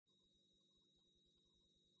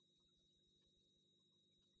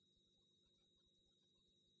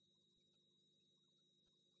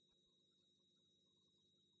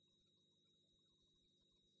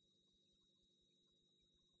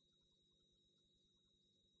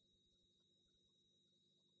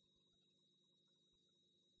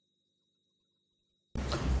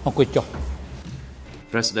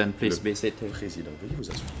President, please be seated. Président, veuillez vous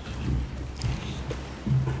asseoir.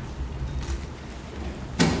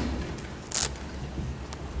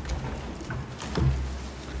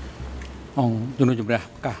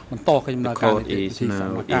 The court is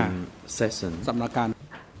now in session.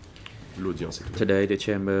 L'audience est ouverte. Today the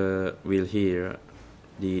chamber will hear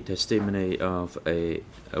the testimony of a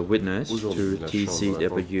witness to Aujourd'hui, la Chambre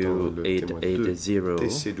entend le témoin de TCW 880.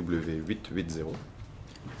 TCW 880.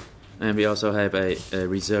 And we also have a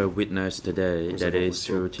reserve witness today, Nous that avons is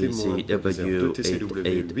aussi un to témoin de TCW TCW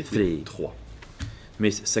 883. 883.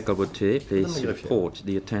 Ms. Sakabote, please Madame la greffière, report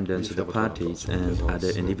the attendance of the veuillez faire votre parties rapport sur la and présence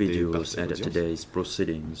other des individuals parties à at l'audience. today's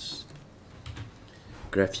proceedings.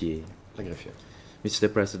 Greffier. La greffière. Mr.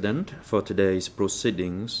 President, for today's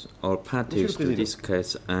proceedings, all parties to this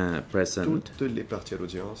case are present. Toutes les parties à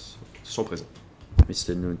l'audience sont présentes.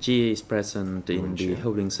 Mr. Nunchi is present in the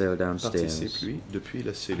holding cell downstairs. Participe, lui, depuis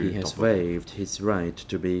la He cellule has temporaire. waived his right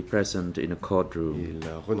to be present in a courtroom. Il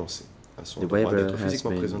a renoncé à son The droit waiver d'être has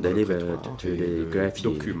physiquement been présent dans le delivered prétoire to et the le greffier.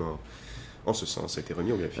 document, en ce sens, a été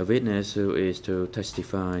remis au A greffier. witness who is to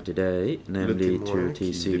testify today, namely to témoin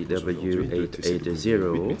qui dépose aujourd'hui, TCW de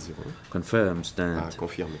TCW 880, confirms a that,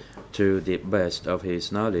 confirmé to the best of his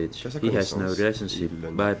knowledge, qu'à sa he has no connaissance, relationship il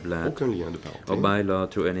by n'a blood aucun lien de parenté or by law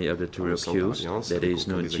to any of the two par le sang accused, d'alliance that avec is,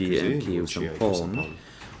 aucun des Nunchi accusés, and Nunchi Kiu et Sampon, Sampon,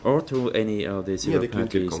 or to any of the ni zero avec l'une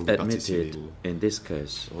parties quelconque des parties admitted civiles in this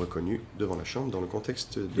case. reconnu devant la Chambre dans le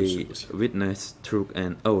contexte de ce The dossier. witness took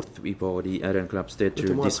an oath before the Iron Club Le statue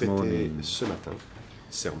témoin a this prêté morning. ce matin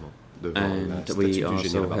serment devant la And statue we du also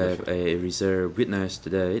général have Barbefer. a reserve witness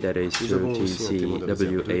today, that is Nous to avons aussi un témoin de réserve de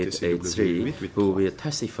TCW 883, TCW who will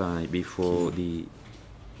testify before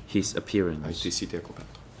his A appearance. été cité à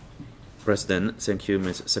comparaître. President, thank you,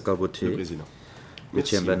 Ms. Le Sakabuti. président. The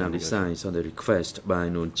Merci, chamber now Madame la greffière. decides on the request by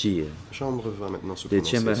Nunchi. La Chambre va maintenant se The prononcer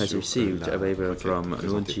chamber has sur received la a waiver requête from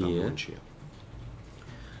présentée par Nunchi, Nunchi.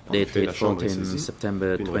 En effet, dated la Chambre est 14 saisie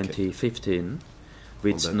September d'une requête 2015,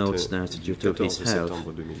 which en notes date that du due to 14 his health,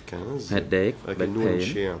 septembre 2015, headache, avec back une pain,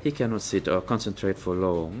 Nunchi he cannot sit or concentrate for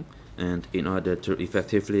long, and in order to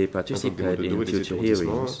effectively participate de dos in et des future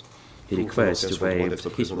étourdissements, hearings, he pour requests to son droit waive d'être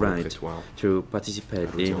his présent dans le right prétoire to participate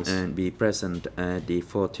à in l'audience and be present at the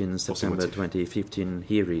 14 September motifs. 2015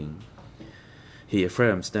 hearing. He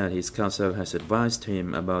affirms that his counsel has advised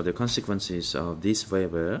him about the consequences of this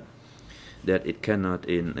waiver, that it cannot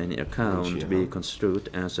in any account be construed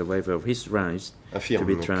as a waiver of his rights to affirme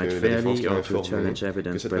be que tried la défense fairly l'a or to informé challenge que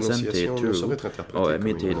evidence cette presented prononciation ne saurait to être interprétée or comme une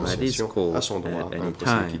admitted by this renonciation court à son droit at à un any procès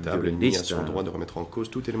time équitable during ni this à son term. droit de remettre en cause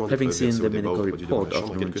tout élément de Having preuve seen versé au the débat ou medical produit devant report la of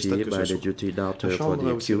Chambre, quelque stade Nunchi que by ce the soit. duty La doctor for Chambre the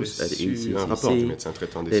a aussi accused at the reçu un rapport du ECCC, médecin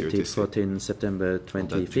traitant des dated CETC 14 September en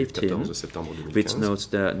date du 14 2015, septembre which 2015, notes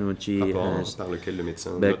that Nunchi rapport has par lequel le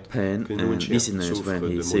médecin back note pain que and Nunchi dizziness souffre when de he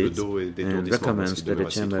maux de sits, dos et and d'étourdissement recommends lorsqu'il that the demeure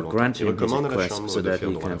assis chamber trop longtemps. grant Il him his recommande à la request Chambre so de that faire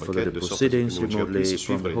he droit à la can follow the requête de sorte à ce que proceedings Nunchi remotely puisse from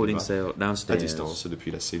suivre the les holding débats cell à downstairs. distance depuis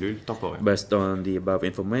la cellule temporaire. Based on the above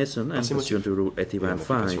information and Par ces pursuant motifs, to Rule et en 81.5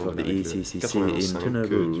 application of de the la règle ECCC 85 internal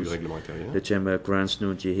du rules, règlement intérieur, the chamber grants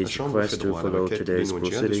Nunchi la his Chambre fait request to droit à la follow requête de today's Nunchi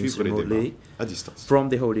de proceedings suivre les débats remotely à distance from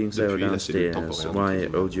the holding cell depuis la cellule downstairs temporaire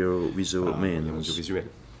via audio-visual par moyen means. audiovisuel.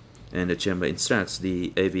 And the chamber instructs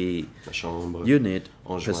the AV La Chambre unit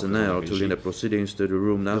enjoint personnel to régie lead the proceedings to the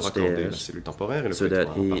room de raccorder la downstairs cellule temporaire et le so that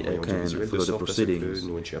prétoire he par moyen can audiovisuel de follow the sorte à ce que proceedings.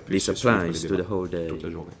 Nunchi This puisse suivre applies les to the débats whole day. toute la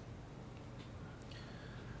journée.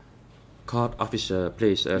 Court officer,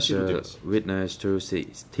 please Monsieur usher l'audience. witness to Veuillez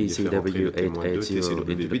faire entrer TCW le témoin de 880 TCW into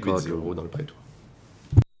the 880 courtroom. dans le prétoire.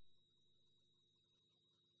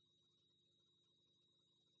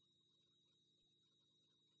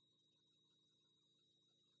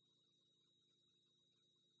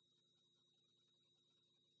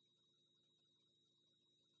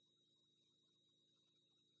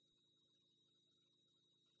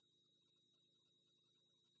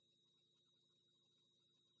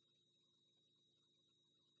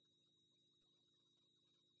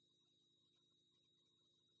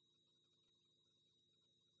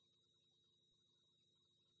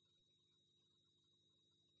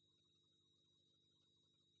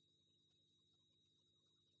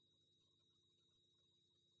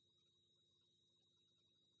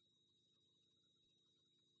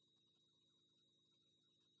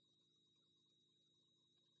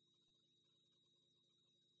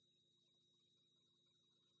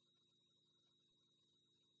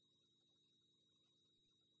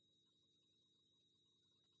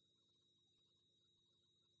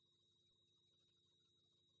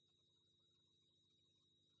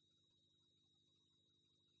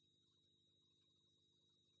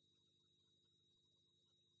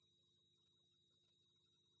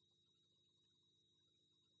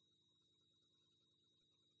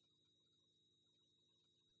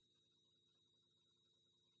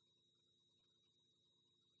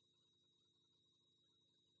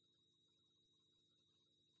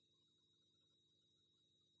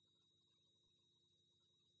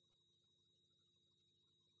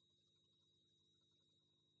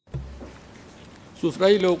 សួស្តី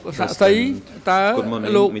លោកសាក់សីតើ Good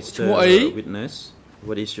morning, លោកឈ្មោះអី Mr. Witness.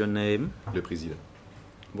 What is your name? Le président.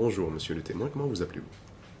 Bonjour, monsieur le témoin, comment vous appelez-vous?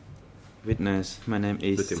 Witness, my name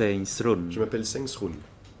is Le témoin. SENG Srun. Je m'appelle SENG Srun.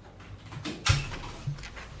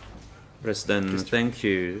 President, Question. thank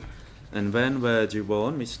you. And when were you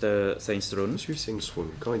born, Mr. SENG Srun? Monsieur SENG Srun,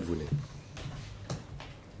 quand êtes-vous né?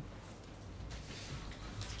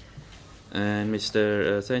 And Mr.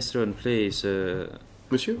 SENG Srun, please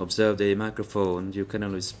Monsieur, observe the microphone. You can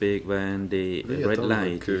only speak when the veuillez red attendre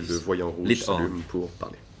light que le is voyant rouge lit on. s'allume pour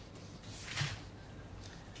parler.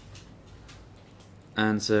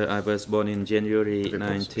 Answer, I was born in January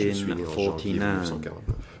Réponse, je suis né en janvier 1949.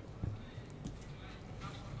 1949.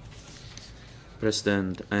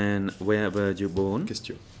 President, and where were you born?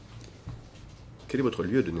 Question. Quel est votre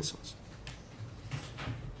lieu de naissance?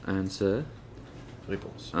 Answer,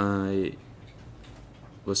 Réponse. I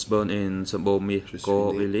was born in Je Sambomir suis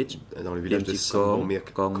Ko né village, dans le village de Sambomir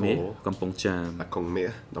Kongmir, Ko, Kampong Cham. à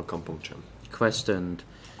Kongmir, dans Kampong Cham. Question,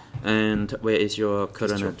 and where is your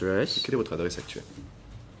current Question. address? Quelle est votre adresse actuelle?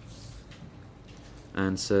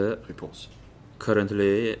 Answer, Réponse.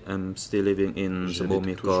 currently I'm still living in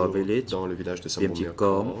Sambomir J'habite Ko toujours village, dans le village de Viêm Sambomir Chi Ko,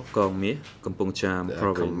 Kom, Kongmir, Kampong Cham à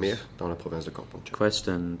province. Kongmir, dans la province de Kampong Cham.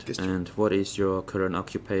 Question, Question. and what is your current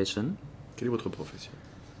occupation? Quelle est votre profession?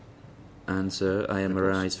 Answer, I am a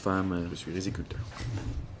Réponse. rice farmer. Je suis riziculteur.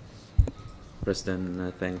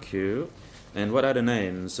 President, thank you. And what are the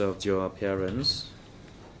names of your parents?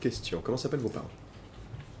 Question. Comment s'appellent vos parents?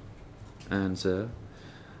 Answer,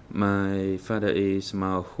 my father is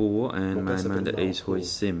Mao Hu and Mon père my s'appelle mother Mao is Hui Hu. Et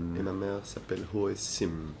Sim. ma mère s'appelle Hoe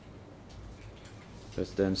Sim.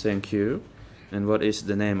 President, thank you. And what is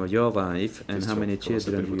the name of your wife and how Question. many Comment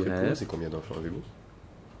children s'appelle you votre have? épouse et combien d'enfants avez-vous?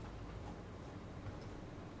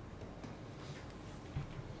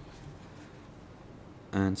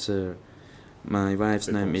 Answer, my wife's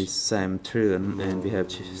name Réponse. is Sam Trun and we have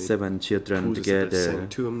Mon 7 children Épouse s'appelle together. Sang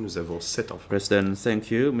Tum. Nous avons 7 enfants. President,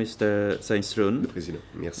 thank you, Mr. SENG Le Srun. président.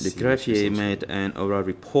 Merci. The monsieur greffier Sang made Srun. an oral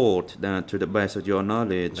report that, to the best of your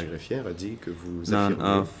knowledge, La greffière a dit que vous none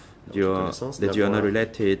affirmez of en toute your connaissance that you are not n'avoir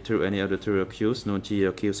related to any other two accused, Nunchi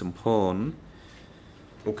or Kyu Sampon,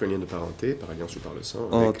 aucun lien de parenté par alliance ou par le sang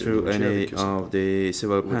or avec through Nunchi, any avec of the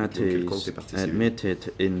civil ou avec quelconque parties des parties civiles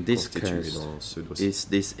admitted in this constitué case. dans ce dossier. Is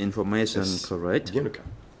this information Est-ce correct? bien le cas?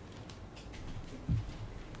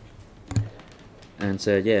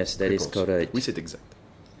 Answer, yes, that is Réponse. correct. Oui, c'est exact.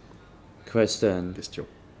 Question, Question.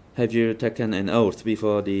 have you taken an oath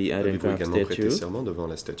before the Avez-vous Ironcraft également prêté statue? serment devant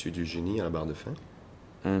la statue du génie à la barre de fin?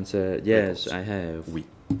 Answer, yes, Réponse. I have. Oui.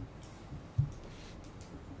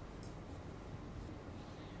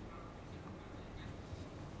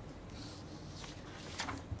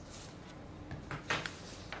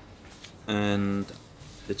 And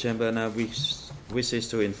the chamber now wishes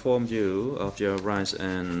to inform you of your rights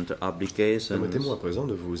and obligations. Permettez-moi à présent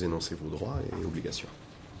de vous énoncer vos droits et obligations.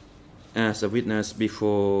 As a witness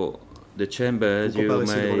before the chamber, Vous you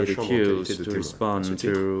comparaissez devant may la chambre en qualité refuse de to témoin. À respond ce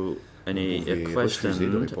titre, to any vous pouvez question refuser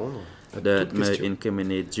de répondre à that toute may question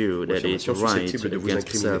incriminate you, ou that is affirmation right susceptible de vous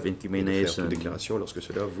against incriminer et de faire toute self-incrimination. déclaration lorsque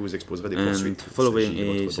cela vous exposera des And poursuites. Il following s'agit de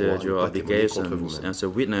is votre droit à ne your pas témoigner contre obligations. vous-même. As a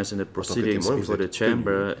witness in the proceedings témoin, vous before the êtes tenu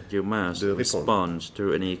chamber, you must de répondre respond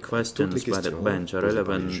to any questions toutes les by the questions bench or posées par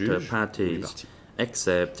les relevant juges ou les parties, parties.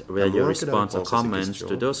 except where À your moins que la response or réponse à ces comments questions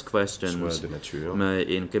to those soit questions de nature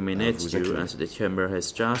may incriminate vous you, incriminer. as the chamber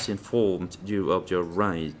has just informed you of your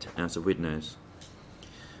right as a witness.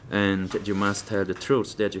 And you must tell the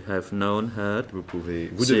truth that you have known, heard, Vous devez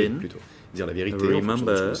seen, plutôt dire la vérité en fonction de ce que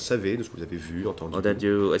remember, vous savez, de ce que vous avez vu, entendu, or that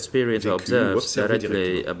you experience or vécu ou observe observé directly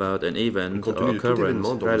directement. about an event Compte or tenu de tout occurrence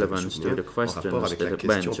événement dont vous avez relevant to souvenir the en rapport questions avec that la the question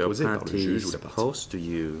bench or posée par le juge ou parties la partie. pose to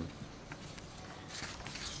you.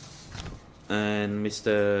 And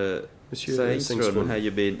Mr. Monsieur SENG SENG Srun, Srun, have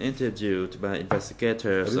you been interviewed by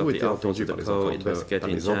investigators avez-vous of the été office entendu of par the les enquêteurs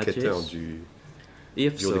co-investigating enquêteurs judges? du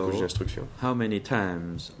If bureau des juges so, d'instruction? how many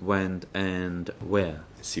times, when and where?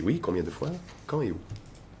 Si oui, combien de fois, quand et où?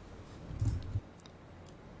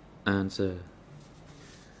 Answer,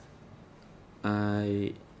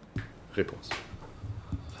 I Réponse.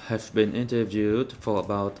 have been interviewed for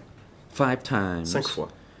about 5 times. 5 fois.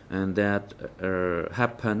 And that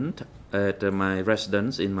happened at my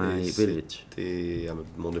residence in my Et village. c'était à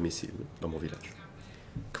mon domicile, dans mon village.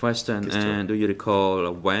 Question, Question. and do you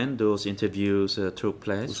recall when those interviews took Vous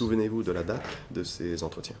place? souvenez-vous de la date de ces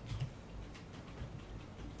entretiens?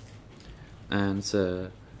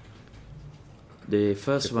 Answer, the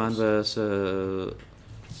first one was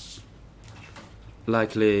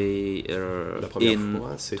likely La première in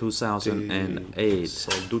fois, c'était 2008.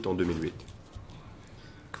 sans doute en 2008.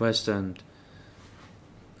 Question,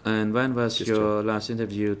 And when was Question. your last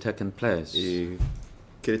interview taken place? Et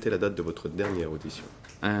quelle était la date de votre dernière audition?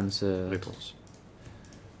 Answer. Réponse.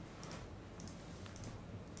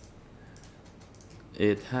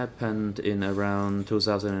 It happened in around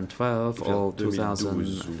 2012 or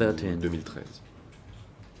 2013. 2013.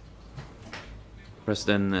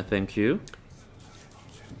 President, thank you.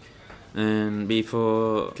 And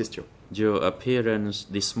before Question. your appearance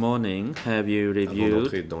this morning, have you Avant reviewed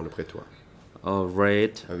d'entrer dans le prétoire, or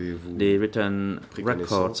read avez-vous the written pris records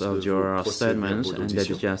connaissance of de your vos statements procès-verbaux and that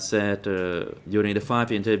you d'audition just said during the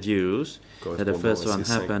 5 interviews that the correspondant first à one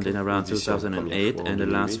ces happened 5 in around auditions, la première 2008 fois en and the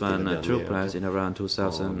 2008 last et la one took dernière place in around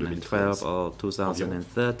 2012 or 2013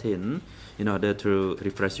 2013 in order to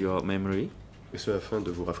refresh your memory? et ce afin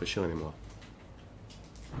de vous rafraîchir la mémoire?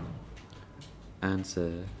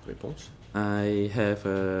 Answer. Réponse. I have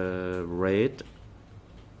read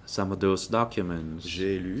some of those documents.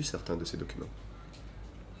 J'ai lu certains de ces documents.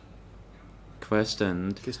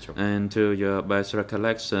 Question. Question. And to your best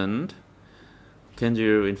recollection, can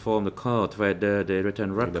you inform the court whether the written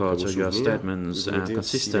D'après records vos of your souvenirs, statements pouvez-vous are dire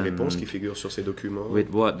si les réponses qui consistent figurent sur ces documents with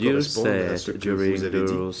what you correspondent à ce said que vous during avez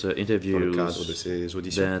dit those dans le cadre de interviews ces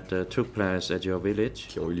auditions that took place at your village?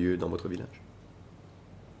 qui ont eu lieu dans votre village?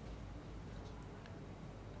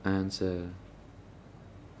 Answer.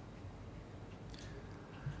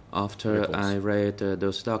 After I read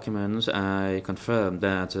those documents, I confirmed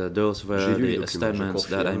that those were J'ai lu les the documents. Je statements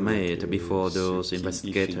that I confirme made que before those ceux qui y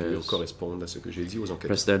investigators. figurent correspondent à ce que j'ai dit aux enquêteurs.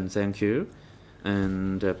 President, thank you.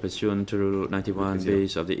 And pursuant to Rule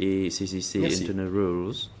 91B of the ECCC Merci. internal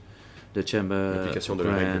rules, the Chamber L'application de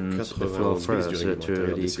la règle grants the floor 91 first du to règlement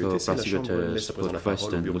intérieur des the CETC, la Chambre co-prosecutors laisse à présent put la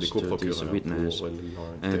parole au bureau des questions to this coprocureurs witness, pour and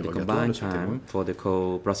the l'interrogatoire de combined ce témoin. time for the Le bureau des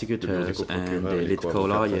co-prosecutors and coprocureurs the et les lead co-avocats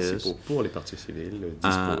co-lawyers principaux pour les parties civiles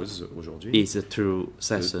disposent aujourd'hui. is a true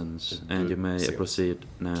sessions, and you may séances. proceed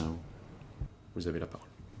now. Vous avez la parole.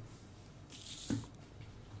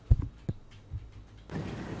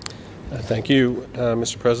 Thank you,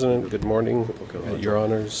 Mr. President. Good morning, Coprocureur. Your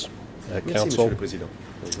Honors, Merci, Council. Monsieur le Président.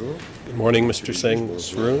 Bonjour. Good morning, Monsieur Mr. le juge, SENG bonjour,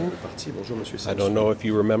 Srun. le parti. Bonjour, Monsieur I Seng don't know Srun. if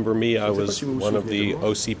you remember me. I Je ne sais pas was si vous vous one of souvenez the de moi.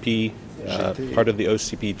 OCP, J'étais part of the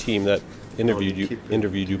OCP team that interviewed you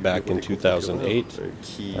du back bureau in des coprocureurs, 2008.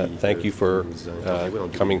 qui, Thank you for nous a interviewés en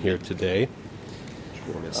coming 2008. here today.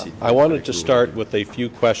 Je vous remercie. I wanted Avec to nous start with a few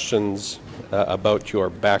questions about your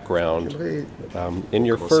background. J'aimerais In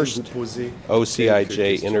your commencer, first vous poser OCIJ quelques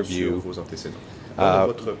questions interview, sur vos antécédents. Dans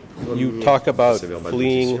votre you premier talk about procès-verbal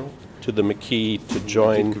fleeing d'audition, to the Maquis to vous dites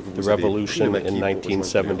join que the vous avez pris le revolution maquis in pour rejoindre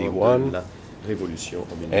 1971 la révolution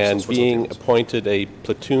en and being 1971. appointed a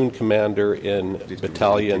platoon commander in Vous dites que vous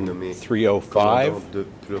avez été Battalion nommé 305, commandant de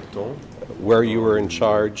peloton, where you were in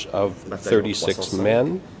charge of bataillon 36 305.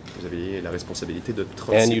 men, Vous aviez la responsabilité de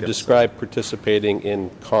 36 and you personnes. describe participating in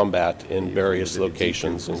combat in Et various vous avez dit que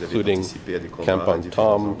locations, vous avez including participé à des combats à Kampong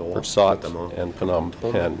différents Tom, endroits, Pursat, notamment and Phnom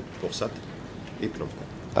Penh. Pursat et Phnom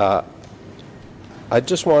Penh. I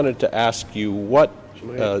just wanted to ask you what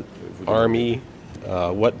J'aimerais vous army,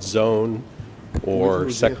 what zone or Pouvez-vous nous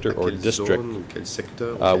sector dire à or quelle district zone ou quel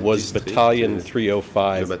secteur ou quel was district Battalion le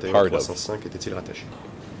 305 bataillon part of? 305 était-il rattaché?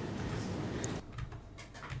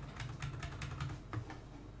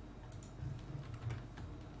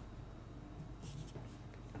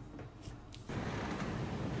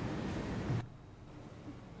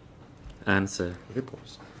 Answer.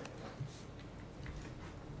 Réponse.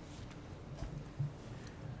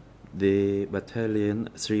 The battalion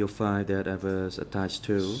 305 that I was attached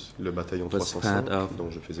to, Le bataillon was 305 part of dont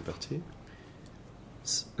je faisais partie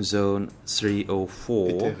zone 304,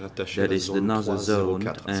 était rattaché à that la is the zone northern zone,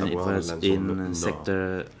 304, à and it savoir was la zone in nord,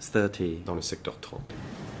 sector 30. dans le secteur 30.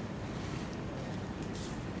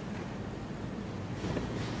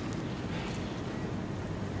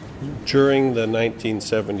 During the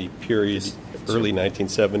 1970 period, early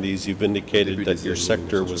 1970s, you've indicated Début that des your années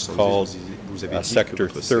sector was 1970, called vous avez dit que Sector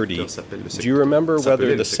votre 30. secteur s'appelle le Do secteur- you remember s'appelait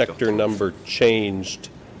whether le the secteur sector 30. number changed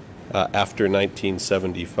after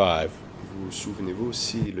 1975? Vous souvenez-vous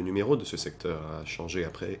si le numéro de ce secteur a changé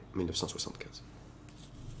après 1975?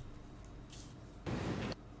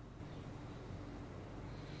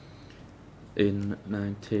 In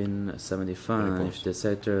 1975, the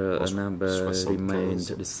sector En number 75, remained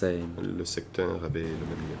the same. Le secteur avait le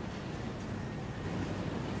même numéro.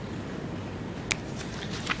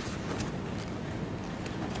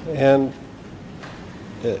 And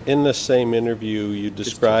in the same interview, you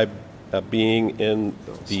described being in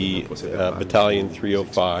the Battalion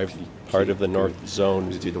 305, part of the North Zone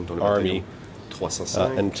Vous étiez donc dans le Army, bataillon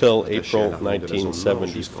 305 until attaché à April l'armée de la zone nord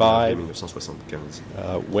jusqu'en avril 1975,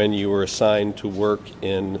 1975, when you were assigned to work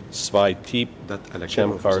in Svaitip, date à laquelle on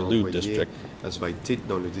vous a Chamkarlu envoyé district. à Svaitit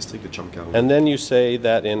dans le district de Chamkarlu. And then you say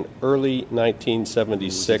that in early Vous dites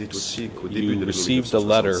 1976, aussi qu'au début you de l'année received a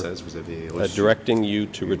letter 1976, vous avez reçu directing you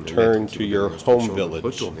to une return lettre qui to vous your donnait l'instruction home de village,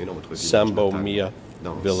 retourner dans votre village Sambo natal, Mia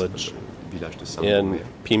dans village, le village de Sambo in Mia,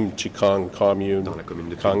 Pimchikang commune, dans la commune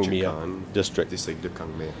de Kangmia Pimchikan, district. district de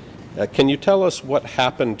Kangmea. Can you tell us what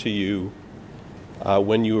happened to you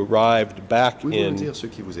when you arrived back Pouvez-vous nous in dire ce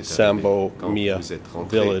qui vous est arrivé Sambo quand Mia vous êtes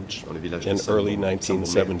rentré village dans le village in de Sambo, early Sambo Mia,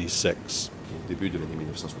 1976? au début de l'année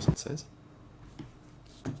 1976?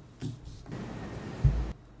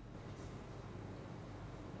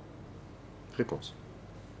 Réponse.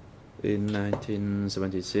 In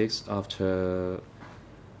 1976, after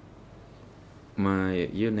my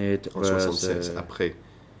unit En was 1976, après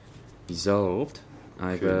dissolved,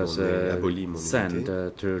 I que was l'on ait aboli mon sent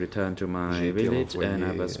unité, to return to my j'ai été village, and I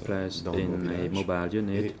envoyé was placed dans mon in a village mobile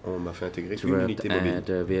unit et on m'a fait intégrer to une work unité mobile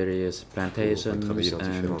at various plantations travailler dans and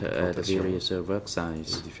différentes at plantations various work et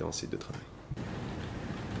sites. différents sites de travail.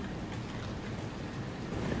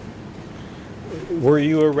 Were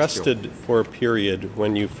you arrested for a period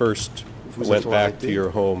when you first Vous went êtes back to arrêté your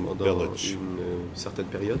home pendant village? une certaine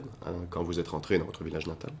période quand vous êtes rentré dans votre village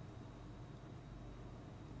natal?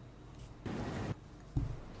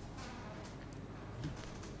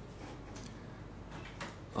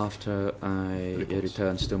 After I Réponse.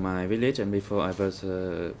 returned to my village and before I was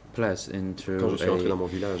placed into Quand je suis rentré dans a mon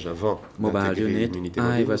village avant mobile d'intégrer unit, une unité I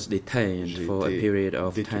mobile, was detained j'ai for a été period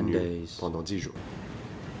of 10 détenu days. pendant 10 jours.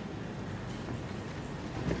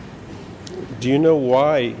 Do you know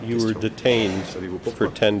why you were Question. detained Savez-vous for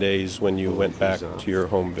pourquoi 10 days when you on went vous back a to your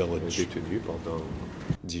home village? détenu pendant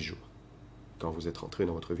 10 jours quand vous êtes rentré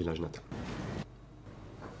dans votre village natal?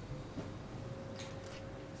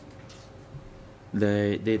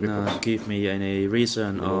 They did not give me any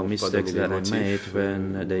reason Ils or n'ont pas mistakes donné that les I made motifs,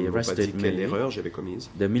 when they ils n'ont pas dit arrested quelle me. erreur j'avais commise.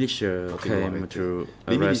 The militia Quand ils m'ont came arrêté. to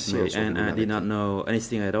Les arrest miliciens me, sont and venus I did not m'arrêter. know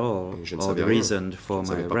anything at all Et je ne or savais the rien. reason Je for ne my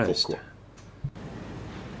savais pas arrest. pourquoi.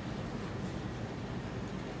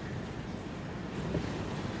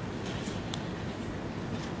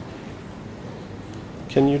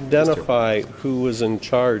 Can you identify who was in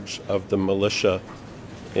charge of the militia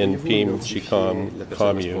in Pourriez-vous identifier Pimchikang la personne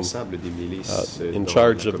commune, responsable des milices in dans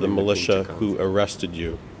charge la of the commune de militia Pimchikan? who arrested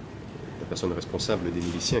you? La personne responsable des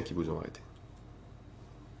miliciens qui vous ont arrêté.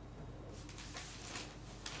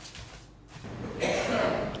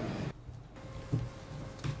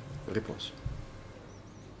 Réponse.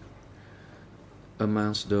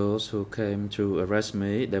 Amongst those who came to arrest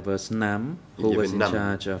me, there was Nam, Il who y was avait in Nam.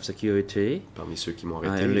 charge of security. Parmi ceux qui m'ont I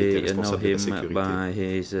arrêté, il était only know responsable de la him sécurité. by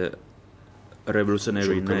his Je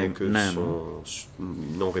revolutionary ne connais name, que Nam. son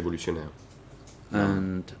nom révolutionnaire.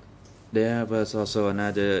 And there was also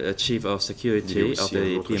another chief of Il y a security of aussi un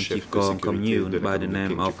the autre chef de Pimchikong sécurité commune de la by the commune de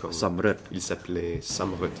name of Pimchikan. Samrut. Il s'appelait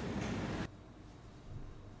Samrut.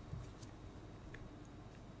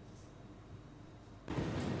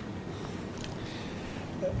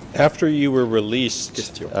 After you were released,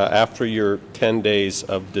 Question. after your 10 days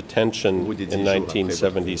of detention Au bout des 10 in jours après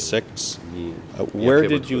 1976, votre- where après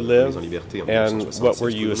did votre you mise live en liberté en and 1976, what were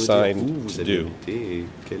you pouvez-vous nous dire assigned où vous to avez do? habité et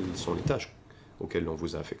quelles sont les tâches auxquelles on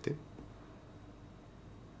vous a affecté?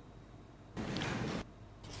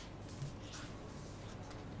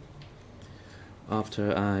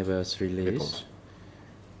 After I was released, Réponse.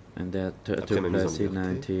 and that Après took ma mise en place in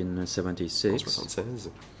liberté, En 1976, 1976,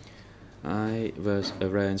 I was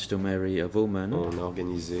arranged to marry a woman. on a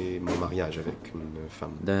organisé mon mariage avec une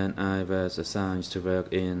femme. Then I was assigned to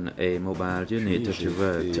work in a mobile unit Puis j'ai to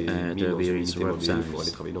work été at mis dans une various unité work mobile pour aller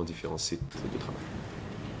sites. travailler dans différents sites de travail.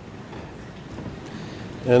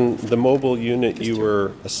 And the mobile unit you Question.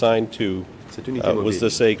 were assigned to, Cette unité mobile, was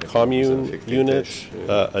this a laquelle on vous a commune affecté, unit,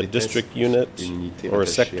 était-ce, a était-ce district unit, une unité or a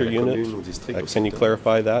rattachée à sector la unit? commune, au district, au Can you secteur?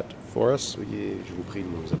 clarify that for us? Soyez, je vous prie de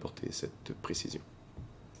nous apporter cette précision.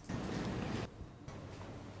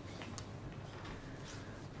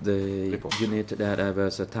 The Réponse. unit that I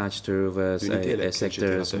was attached to was L'unité à a laquelle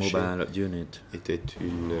sector's j'étais rattaché mobile unit. Était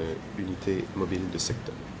une unité mobile de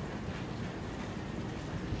secteur.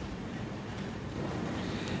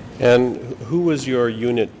 And who was your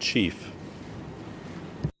unit chief?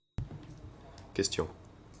 Question.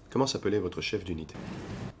 Comment s'appelait votre chef d'unité?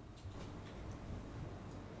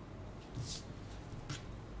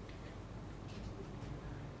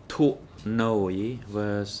 Tu Noi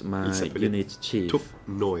was my Il s'appelait unit chief. Tup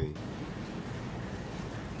Noi.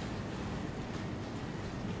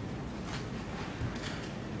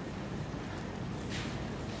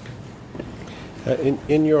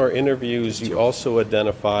 In your interviews, you also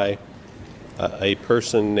identify a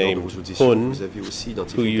person named Hun,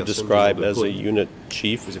 who you describe as a unit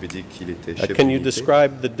chief. Can you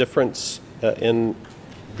describe the difference in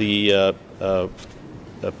the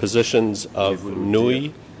positions of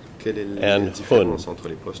Nui and Hun? Entre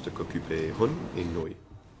les postes qu'occupaient Hun et Nui.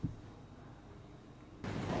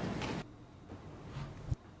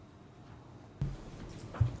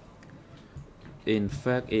 In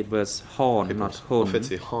fact, it was Horn, not Hun. En fait,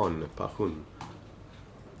 c'est Han, pas Hun.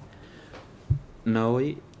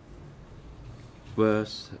 Noi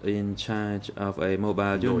was in charge of a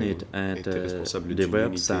mobile unit at the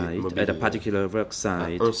work site, at a particular work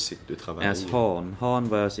site, as Horn. Horn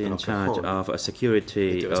was in charge of a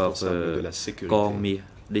security of Gongmi Dans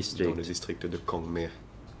le district. district de Gongmi.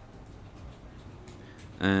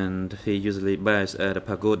 And he usually based at a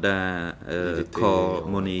pagoda called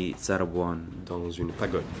Moni Sarawan. Dans une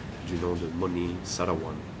pagode du nom de Moni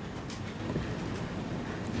Sarawan.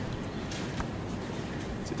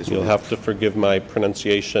 You'll have to forgive my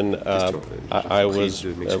pronunciation. I was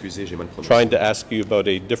trying to ask you about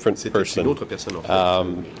a different person.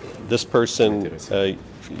 This person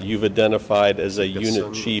you've identified as a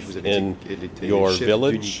unit chief in your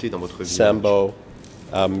village, Sambo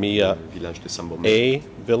Mia A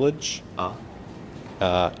village,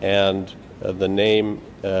 and the name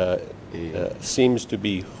seems to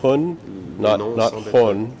be Hun, not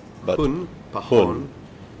Hun, but Hun.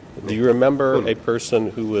 Do you remember a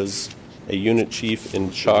person who was a unit chief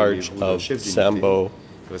in charge of Sambo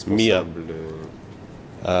Mia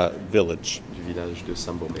village? Du village de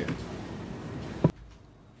Sambo Mia.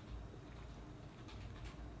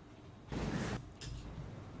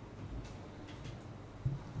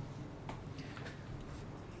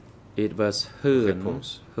 It was Hun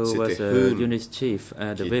who was a unit chief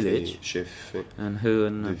at the village, and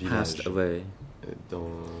Hun passed away.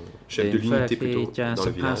 Chef de In fact, l'unité he plutôt dans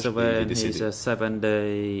le just passed village, away, il est and his décédé.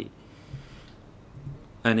 7-day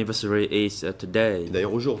anniversary is today.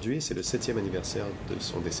 D'ailleurs, aujourd'hui, c'est le 7e anniversaire de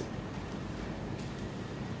son décès.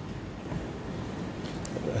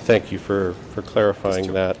 Thank you for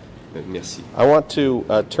clarifying that. Merci. I want to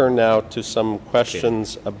turn now to some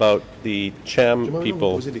questions about the Cham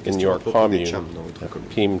people in your commune,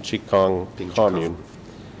 Pim Chikong commune.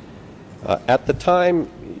 At the time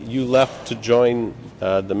you left to join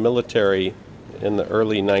the military in the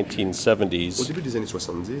early 1970s, Au début des années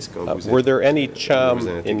 70, quand vous were êtes, there any vous Cham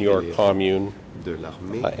avez in your intégré commune? de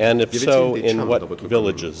l'armée, And if y avait-il so, des in Cham what dans votre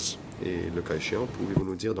villages? commune? Et le cas échéant, pouvez-vous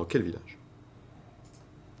nous dire dans quel village?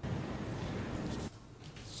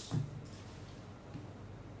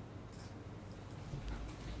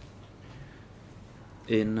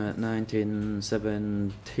 In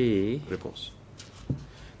 1970, Réponse.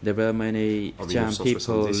 there were many En Cham people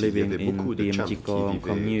 1970, il y living avait in beaucoup de Pim Cham qui Chikong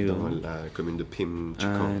vivaient dans commune, la commune de Pim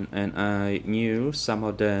Chikong. and I knew some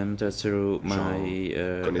of them through my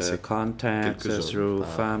connaissais contacts, quelques-uns through par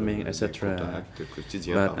farming, des etc. contacts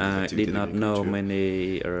quotidiens, But par mes I activités did not know d'agriculture.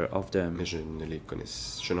 many of them. Mais je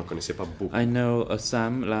n'en connaissais pas beaucoup. I know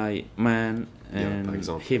some like Man Il y a, par and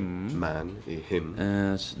exemple, Him, Man et Him.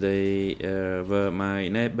 as they were my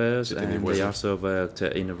neighbors, C'était mes and they voisins. also worked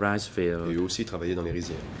in the rice Et field. eux aussi travaillaient dans les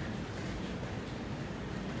rizières.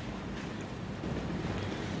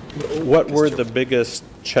 What were the biggest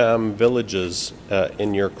Cham villages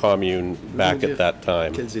in your commune back at that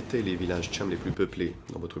time? Quels étaient les villages Cham les plus peuplés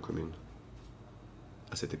dans votre commune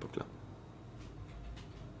à cette époque-là?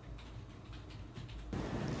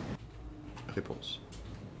 Réponse.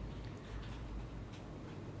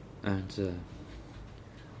 And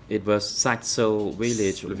it was Sakso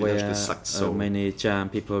village Le village de where Sakso. many Cham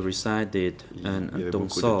people resided, Il y and avait Tung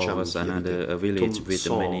beaucoup de So Cham was qui another habitaient. village Tung with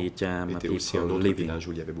So many Cham était aussi un people autre living. village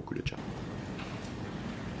où il y avait beaucoup de Cham.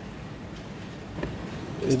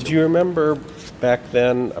 Do you remember back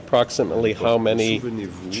then approximately how many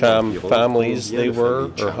Souvenez-vous Cham environ families combien they de were,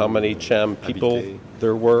 familles or Cham how many Cham people habitaient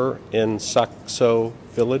there were in Sakso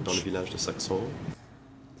dans le village? village de Saxon?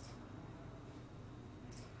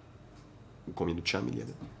 Ou combien de Cham il y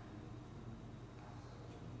avait?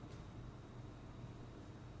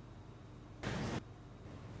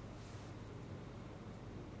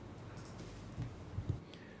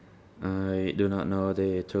 I do not know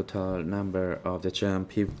the total number of the Cham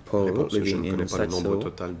people Réponse, je living ne in connais pas le nombre Sakso.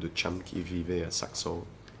 total de Cham qui vivaient à Saxon.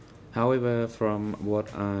 However, from what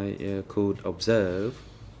I could observe,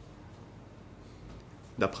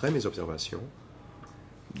 D'après mes observations,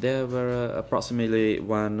 there were approximately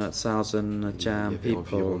 1,000 Cham avait people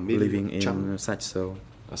environ 1000 living in Cham. Sakso.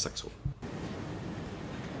 à Saxon.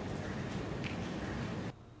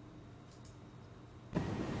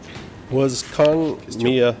 Was Kong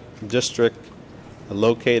Mia district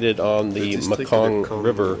located on the Mekong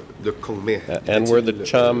River, and were the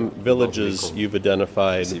Cham villages you've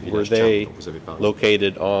identified, were they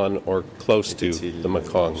located on or close to the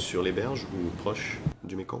Mekong? Sur les berges ou proches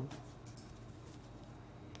du Mekong?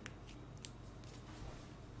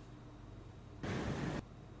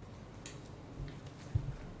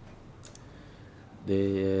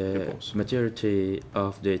 The majority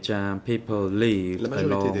of the Cham people live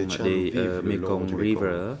along the Mekong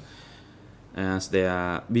River, as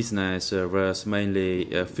their business was mainly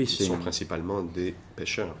fishing. Ils sont principalement des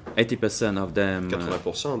pêcheurs. 80% of them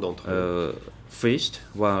 80% d'entre eux fished,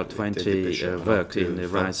 while 20 worked in the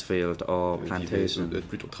rice field or plantation.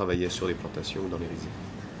 Plutôt travaillaient sur les plantations ou dans les rizières.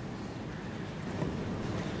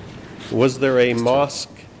 Was there a mosque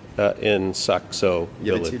in Sakso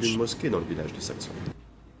Y avait-il village? une mosquée dans le village de Sakso?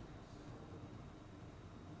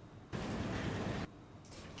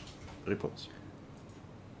 Réponse.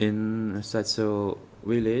 In Satso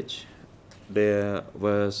village, there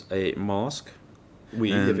was a mosque, Oui,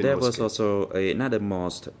 il y and avait there une was mosquée. also another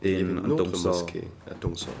mosque Il y avait in une autre Tongso. mosquée à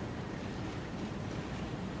Tongso.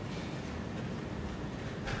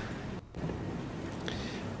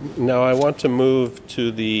 Now I want to move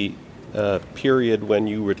to the period when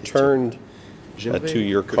you returned to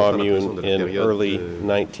your commune in early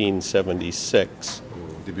 1976.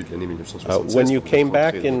 Au début de l'année 1976. When you quand vous came êtes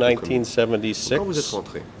back rentré in dans votre commune. Quand vous êtes 1976,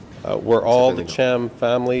 rentré, were all the année-là. Cham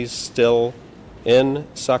families still in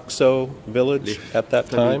Sakso les village at that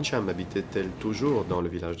familles time? Cham habitaient-elles toujours dans le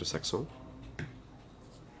village de Saxon?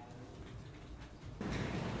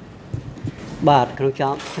 បាទក្នុង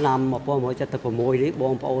ឆ្នាំ1976នេះប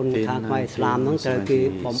ងប្អូន In ខាងខ្មែរឥស្លាមហ្នឹងត្រូវគេ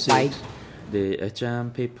បំបែក 1976, the Cham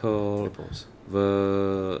people Réponse.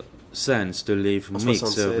 were sent to live En mixed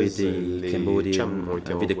with 1976, the les Cambodian, Cham ont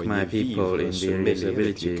été with the Khmer envoyés people in vivre, se various mêler avec les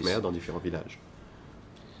villages. Khmers dans différents villages.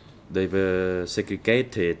 They were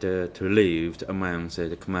segregated to live amongst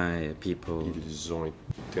the Khmer people. Ils ont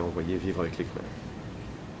été envoyés vivre avec les Khmers.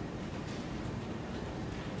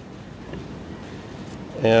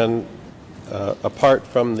 And apart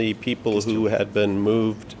from the people who had been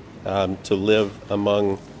moved to live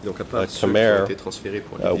among Donc à part ceux qui ont Khmer, été transférés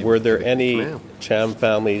pour aller vivre were there avec les any Khmers, Cham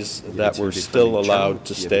families that were des still familles Cham allowed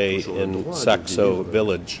to qui avaient stay toujours le in droit de Sakso vivre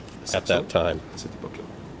village à at that Saxon time? à cette époque-là?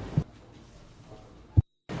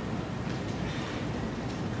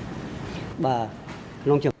បាទក្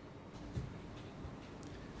នុងចំ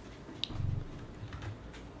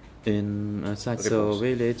In Sakso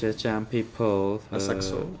village, the Cham people À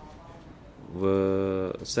Saxo,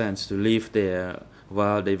 were sent to live there,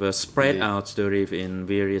 while they were spread Les out to live in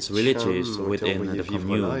various villages Cham ont été within envoyés the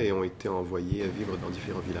vivre là commune. et ont été envoyés à vivre dans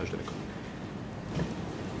différents villages de la commune.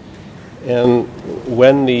 And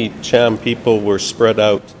when the Cham people were spread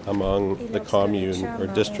out among Et the lorsque commune les Cham or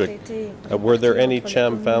ont district, été were there répartis any entre les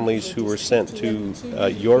Cham communes families et who were districts, sent il y to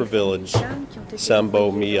avait-il your des familles village, Cham qui ont été Sambo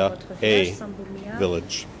envoyées Mia dans votre A village, Sambo Mia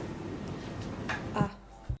village? A?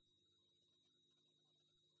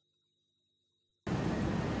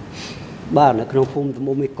 បាទនៅក្នុងភូមិត្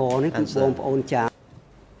បូងមេកនេះគឺបងប្អូនចាម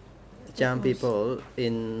Cham people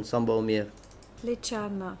in Sambomir Les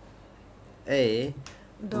Cham A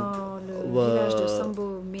dans le were village de Sambo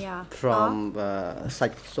Mia A, from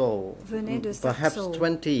Sakso. Venait de Perhaps Sakso.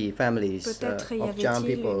 20 families peut-être y of Cham avait-il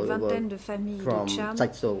people une vingtaine were de familles from de Cham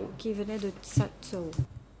Sakso. qui venaient de Satso.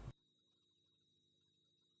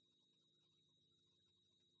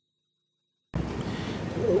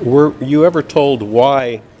 Were you ever told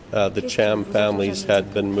why the Qu'est-ce Cham que vous avez families jamais had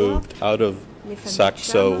dit been pourquoi moved out of Les familles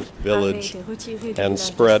Sakso Cham village avaient été retirées du and village de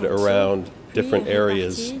spread Sakso, around puis different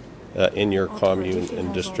areas réparties in your entre commune and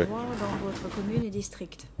différents district? endroits dans votre commune et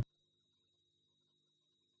district?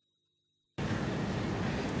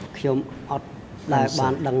 ខ្ញុំអត់ដែលបា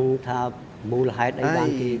នដឹងថាមូលហេតុអីបាន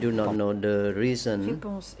គេ I do not know the reason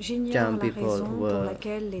Réponse. J'ignore Cham la people raison pour were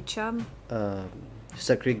laquelle les Cham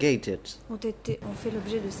segregated. ont fait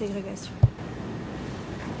l'objet de ségrégation.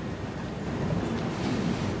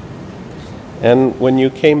 And when you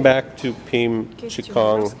came back to Pim Question.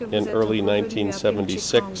 Chikong Lorsque vous in êtes early revenu à Pim Chikong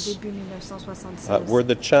 1976, début 1976, were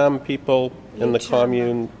the Cham people in Les the Cham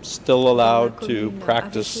commune still dans la allowed to commune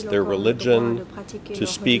practice avaient-ils their encore le droit religion, de pratiquer to leur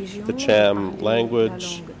speak religion, the de Cham parler la language,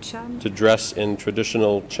 langue Cham to dress in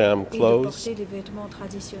traditional Cham et de clothes? porter des vêtements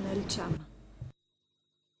traditionnels Cham?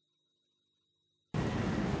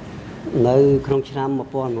 នៅក្នុងឆ្នាំ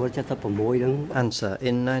1976ហ្នឹង Answer.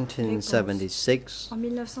 In 1976, En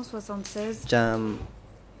 1976, Cham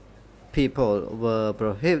people were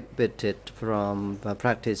prohibited from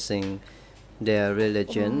practicing their On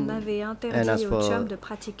religion, avait and interdit as aux Cham for de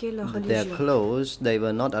pratiquer leur their religion. clothes, they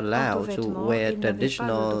were not Quant aux allowed to vêtements, wear ils n'avaient pas le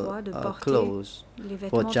traditional droit de porter clothes les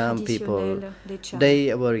for vêtements Cham people. traditionnels des Cham.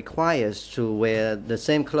 They were required to wear the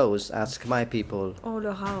same clothes as Khmer people. On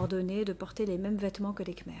leur a ordonné de porter les mêmes vêtements que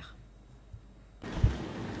les Khmers.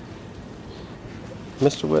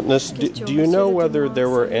 Mr. Witness, Question, do you Monsieur know le whether témoin, there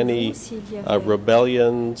were savez-vous any s'il y avait-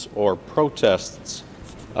 rebellions or protests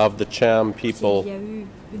of the Cham people s'il y a eu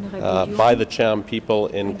une rébellion by the Cham people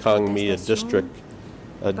in une Kang Mia protestation district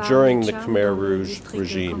par during les the Cham Khmer dans le Rouge district de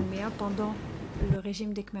regime? Kang Mea pendant le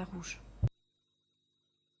régime des Khmers rouges.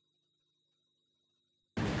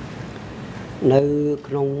 នៅ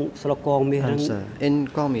ក្នុងស្រុកកងមាសហ្នឹង Answer. In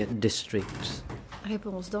Khmer district,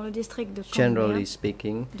 Réponse. Dans le district de Kang generally Mea,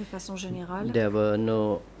 speaking, de façon générale, there were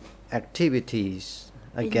no activities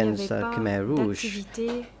il n'y against avait pas Khmer Rouge, d'activité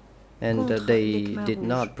and contre les they Khmer did Rouges.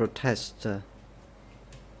 not protest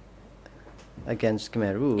against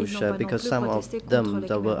Khmer Ils Rouge n'ont pas non because plus some of protesté contre them les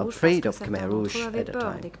they Khmer were Rouges afraid parce of que Khmer certains Rouge d'entre eux at avaient the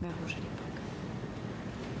peur time. des Khmer Rouges à l'époque.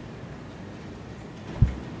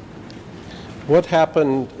 What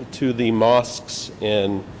happened to the mosques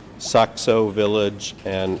in Sakso village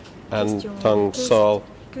and Question. Antang Sol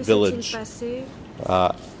Que s'est-il village passé in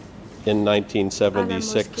à la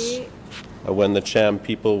 1976 mosquée when the Cham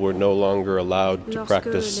people were no longer allowed to lorsque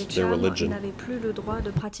practice les their Cham religion? n'avaient plus le droit de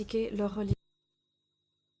pratiquer leur religion?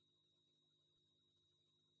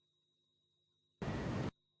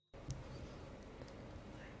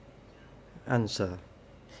 Answer.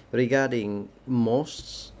 Regarding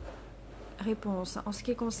mosques, Réponse. En ce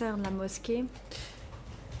qui concerne la mosquée,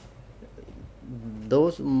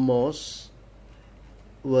 those mosques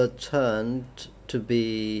were turned to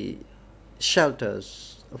be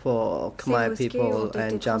shelters for ces Khmer mosquées ont people été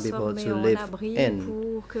and Cham people transformées to en live abris in.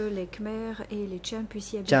 pour que les Khmers et les Cham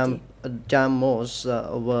puissent y habiter. Cham mosques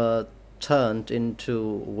were turned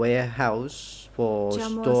into warehouse for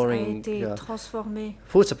Cham Mos a storing été transformé.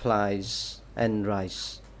 food supplies and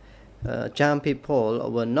rice. Cham people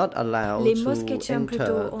were not allowed Les to mosquées Cham enter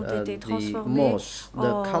plutôt ont été the transformées mosque. The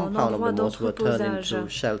en compound of endroits the mosque were turned d'entreposage. into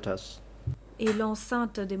shelters. Et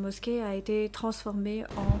l'enceinte des mosquées a été transformée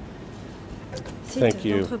en Thank site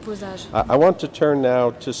you. d'entreposage. I want to turn now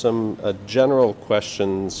to some general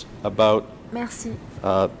questions about Merci.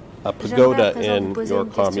 a J'aimerais pagoda à présent in vous poser your une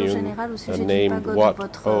question commune générale au sujet d'une named pagode Wat dans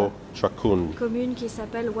votre O Chakun. commune qui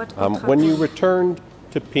s'appelle Wat O When you Trakon. returned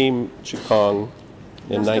to Pim Chikong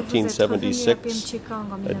in Lorsque vous êtes revenu à 1976, Pimchikang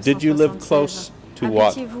en did you live 1976, close to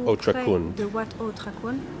Wat habitiez-vous O près Chakun? de Wat O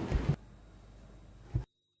Trakon?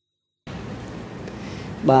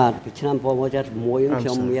 បាទពីឆ្នាំ1976ខ្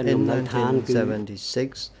ញុំមានលំ In នៅឋានគឺ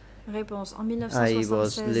 1976, Réponse. En I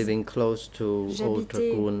was 1976, living close to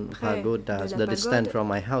j'habitais Otakun près Pagoda. de la The distance pagode from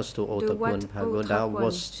my house to de Wat Otakun O Pagoda Trakon.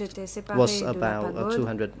 J'étais séparé was de la about pagode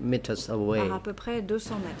 200 meters away. par à peu près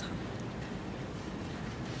 200 mètres.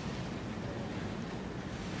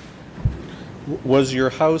 Was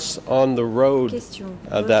your house on the road Question.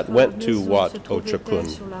 that Votre went to maison Wat se O trouvait-elle Chakun?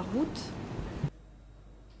 sur la route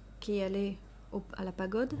qui allait à la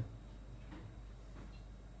pagode?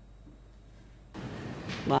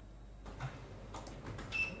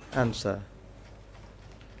 Answer.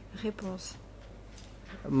 Réponse.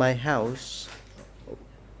 My house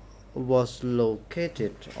was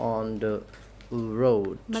located on the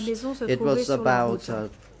road. Ma maison se It trouvait was sur la about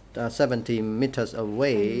route. 70 meters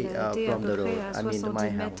away Elle était à from peu the près road. à I mean, 70 my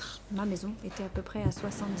mètres. house. Ma maison était à peu près à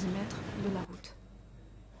 70 mètres de la route.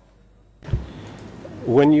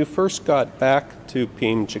 When you first got back to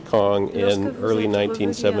Pim Chikong Lorsque in vous early êtes revenu à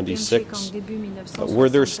 1976, Pimchikang début 1976, were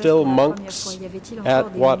there still pour la première monks fois, y avait-il at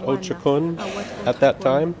encore des Wat O moines Chakun à Wat O at that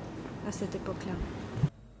Trakon time? à cette époque-là?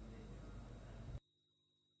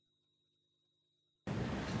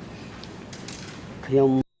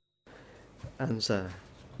 Answer.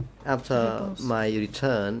 After Réponse. my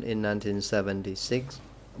return in 1976,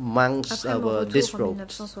 monks Après mon were retour en disrobed.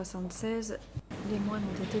 1976, les moines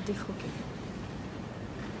ont été défroqués.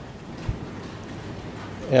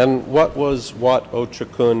 And what was Wat O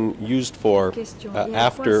Chakun used for Question. Et à quoi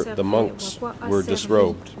after servait the ou monks à quoi a were servi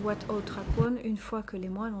disrobed? Wat O Trakon une fois que les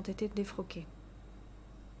moines ont été défroqués?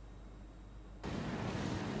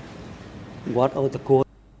 វត្តអូតកួន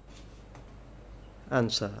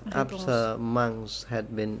Answer. Réponse. After monks had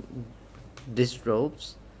been disrobed,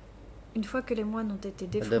 Une fois que les moines ont été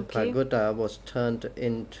the défroqués, pagoda was turned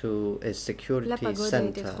into a la security pagode a été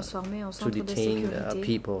center transformée en to centre de detain sécurité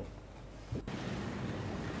people.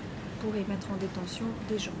 pour y mettre en détention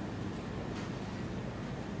des gens.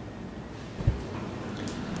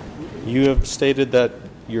 You have stated that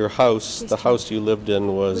your house, the house you lived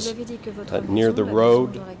in, was near the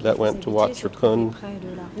road that went to Wat Chukun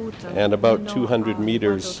and about 200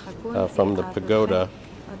 meters from the pagoda.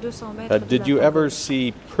 Did you ever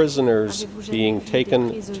see prisoners being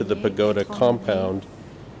taken to the pagoda compound?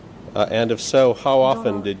 And if so, how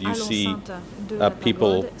often did you see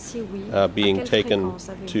people being taken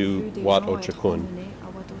to Wat Chukun?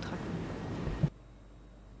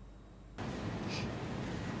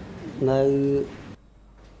 No.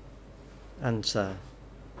 Answer.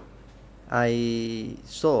 I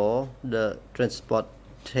saw the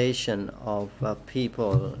transportation of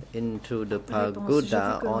people into the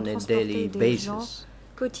pagoda on a daily basis.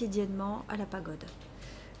 Quotidiennement à la pagode.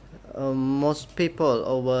 Most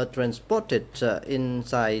people were transported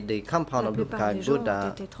inside the compound of the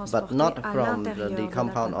pagoda, but not from the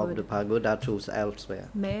compound of the pagoda to elsewhere.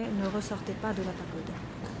 Mais ne ressortaient pas de la pagode.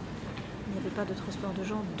 Il n'y avait pas de transport de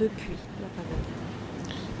gens depuis la pagode.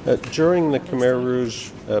 During the Khmer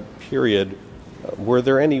Rouge period, were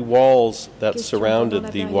there any walls that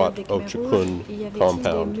surrounded the Wat Chukun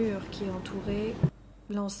compound? Y avait-il des murs qui entouraient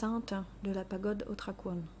l'enceinte de la pagode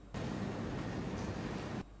Otrakwon?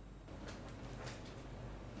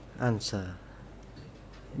 Answer.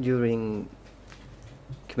 During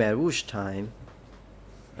Khmer Rouge time,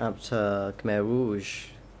 after Khmer Rouge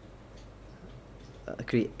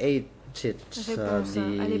created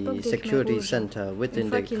the security center within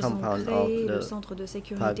the compound of the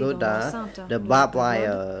pagoda, the barbed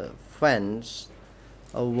wire fence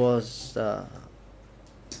was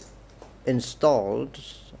installed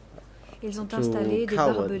to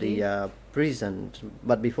cover the prison.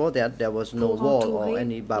 But before that, there was no wall or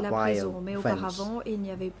any barbed wire Mais fence. auparavant, il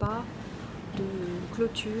n'y avait pas de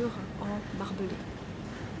clôture en barbelé.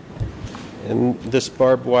 And this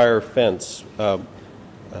barbed wire fence,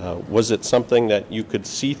 was it something that you could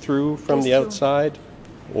see through from the outside,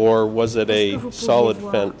 or was it a solid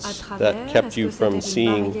fence that kept you from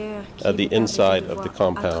seeing the inside of the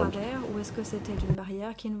compound? Ou est-ce que c'était une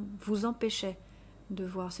barrière qui vous empêchait de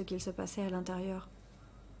voir ce qu'il se passait à l'intérieur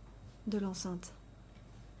de l'enceinte?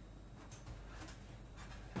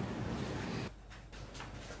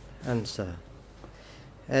 Answer.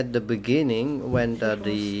 At the beginning, when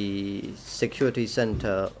the security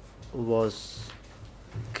center was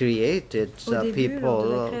created,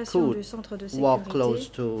 people could walk close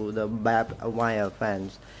to the barbed wire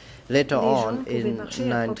fence. Later on, in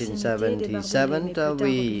 1977,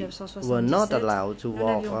 we were not allowed to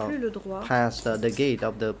walk past the gate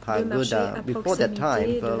of the pagoda. Before that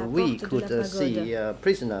time, we could see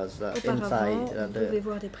prisoners inside the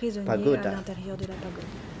pagoda.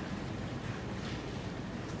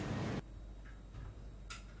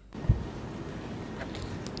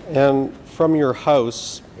 And from your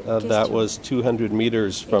house, that was 200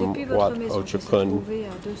 meters from Wat Chukun,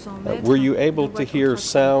 were you able to hear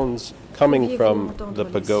sounds coming from the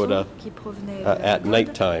pagoda at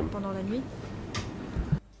night time?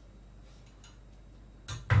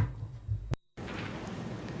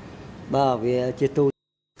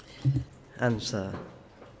 Answer.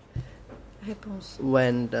 Réponse.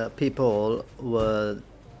 When the people were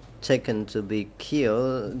taken to be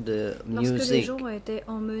killed, the music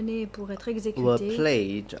were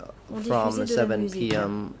played from 7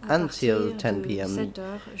 p.m. until 10 p.m.,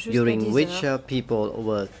 during which people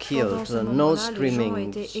were killed. No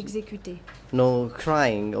screaming, no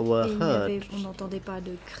crying were heard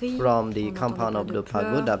from the compound of the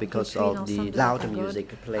pagoda because of the loud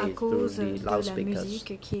music played through the loudspeakers.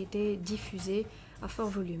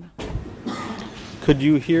 Could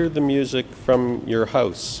you hear the music from your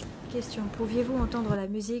house? Question. Pouviez-vous entendre la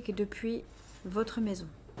musique depuis votre maison?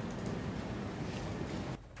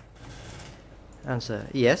 Answer.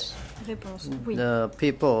 Yes. Réponse. Oui. The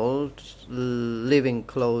people living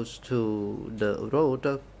close to the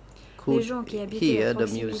road could hear the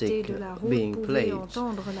music being played.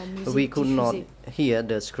 We could not hear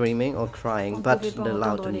the screaming or crying, but the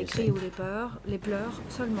loud music. Les pleurs,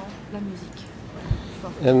 seulement la musique.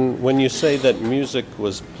 And when you say that music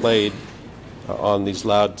was played on these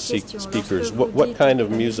loudspeakers, what kind of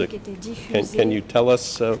music? Can you tell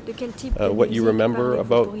us what you remember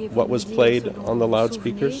about what was played on the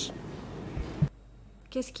loudspeakers?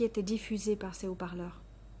 Qu'est-ce qui était diffusé par ces haut-parleurs?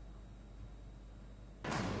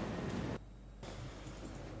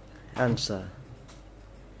 Answer.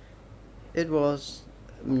 It was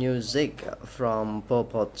music from Pol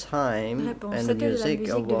Pot time, and the music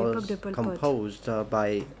was composed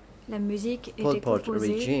by La musique Pol était Pot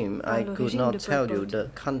composée regime, par I le could régime not de tell Pol you Pot. the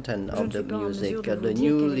content Je ne of suis the pas en mesure music, de vous the dire quel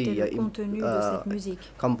newly était le contenu de cette musique.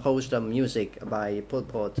 composed music by Pol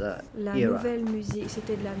Pot La era. nouvelle musique,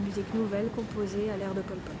 c'était de la musique nouvelle composée à l'ère de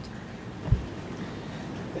Pol Pot.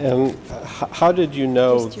 And how did you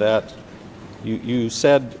know that? You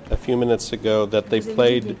said a few minutes ago that they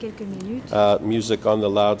played music on the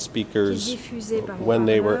loudspeakers when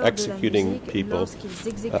they were executing people.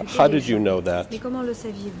 How did you know that? Mais comment le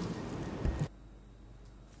saviez-vous?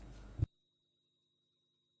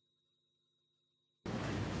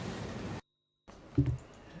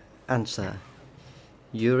 Answer.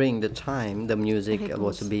 During the time the music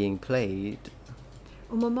was being played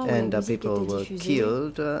and people were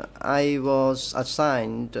killed, I was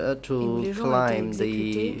assigned to climb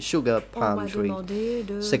the sugar palm tree.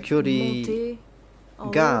 Security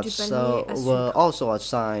guards were also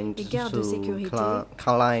assigned to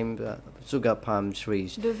climb sugar palm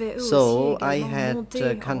trees. So I had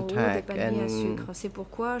contact and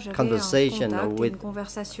conversation with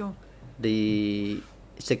the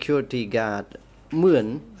security guard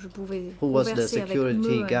Nguyen, who was the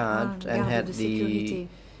security guard and had the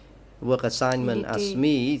work assignment as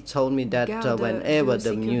me, told me that whenever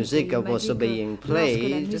the music was being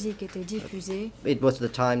played, it was the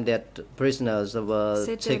time that prisoners were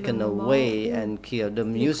taken away and killed. The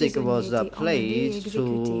music was played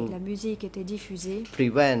to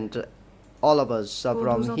prevent all of us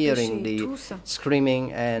from hearing the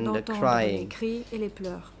screaming and crying.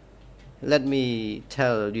 Let me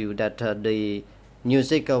tell you that the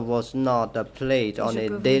music was not played on a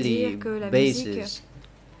daily basis.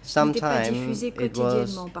 Sometimes it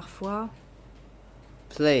was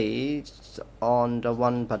played on the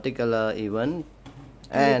one particular event,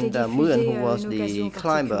 and Nguyen, who was the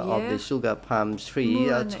climber of the sugar palm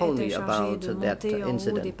tree, told me about that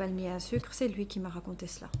incident.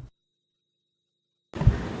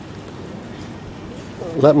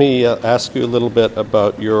 Let me ask you a little bit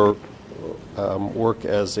about your work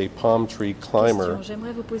as a palm tree climber.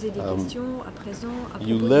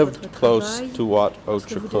 You lived close to Wat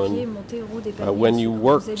Ochakun. When you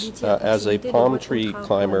worked as a palm tree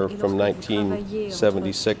climber from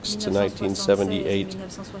 1976 to 1978,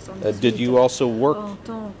 did you also work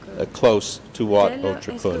close to Wat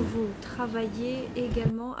Ochakun? Est-ce que vous travaillez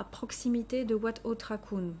également à proximité de Wat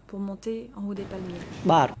Ochakun pour monter en haut des palmiers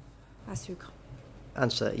à sucre?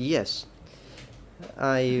 Answer: yes.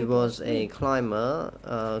 I was a climber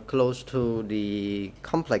close to the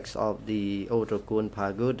complex of the Ochakun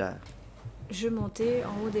Pagoda. Je montais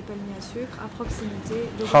en haut des palmiers à sucre à proximité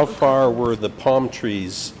de How far were the palm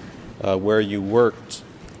trees where you worked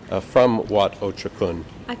from Wat Ochakun?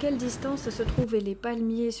 À quelle distance se trouvaient les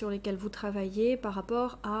palmiers sur lesquels vous travaillez par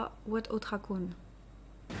rapport à Wat Ochakun?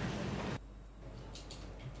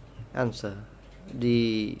 Answer: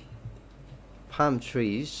 the palm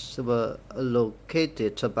trees were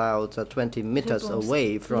located about 20 meters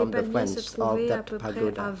away from the fence of that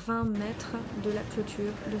pagoda. À 20 mètres de la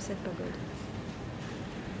clôture de cette pagode.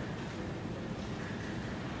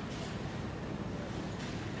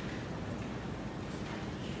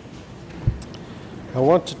 I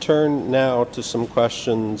want to turn now to some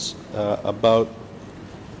questions about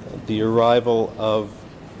the arrival of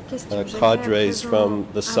cadres from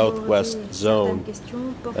the southwest zone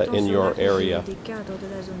in your area.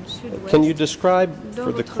 Can you describe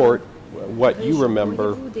for the court what you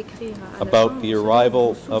remember about the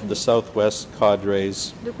arrival of the southwest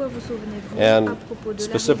cadres and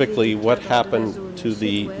specifically what happened to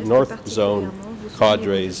the north zone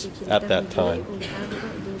cadres at that time?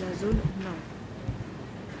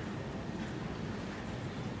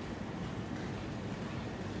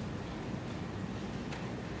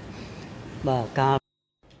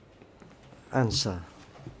 Answer: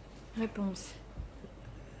 Réponse.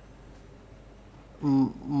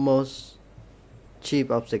 Most chief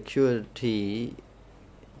of security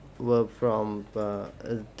were from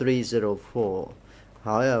 304.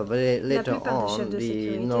 However, later on,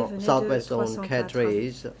 the southwest zone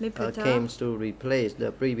cadres came to replace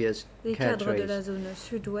the previous cadres.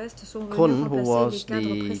 Kun, who was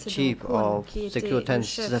the chief of security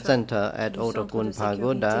center at Ochakun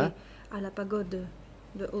Pagoda,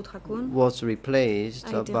 was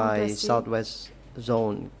replaced by southwest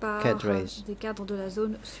zone cadres.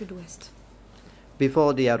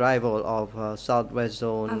 Before the arrival of southwest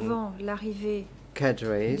zone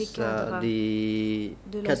cadres, the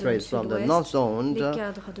cadres from the north zone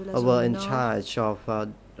were in charge of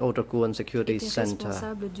Otrakuan Security était Center.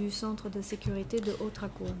 responsable du centre de sécurité de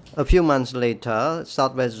Otrakuan. A few months later,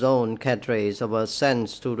 Southwest Zone cadres were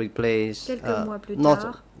sent to replace Quelques mois plus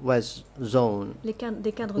tard, Northwest Zone, des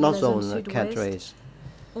cadres de North la zone Zone sud-ouest cadres.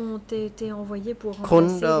 ont été envoyés pour Kun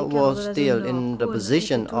remplacer les cadres de was la still zone in nord. the Kun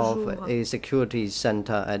position était of toujours a security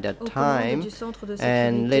center at that aux commandes time, du centre de and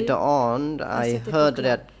sécurité. later on, I cette heard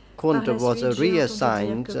époque-là. that Kun Par la was suite, j'ai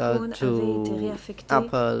reassigned entendu dire que Kun avait été to réaffecté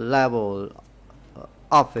upper level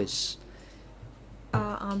office, à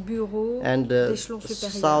un bureau and the d'échelon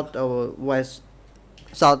supérieur.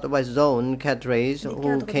 Southwest Zone cadres who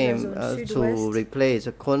cadres de la came zone to sud-ouest replace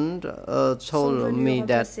Kun sont told venus me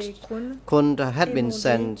that remplacer Kun Kun had et been m'ont dit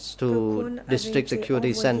sent que to Kun District avait été Security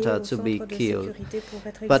envoyé Center au to centre be de killed. sécurité pour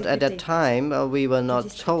être But at that exécuté. time, we were not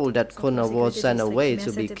district, told that centre Kun de was sécurité sent district. away Mais à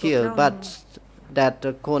to be cette killed, époque-là, but that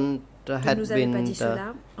Kun on had nous avait pas been dit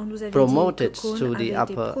cela. On nous avait promoted dit que Kun to avait the été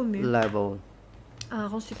upper promu level. à un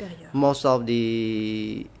rang supérieur. Most of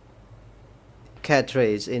the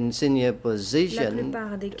cadres in senior La position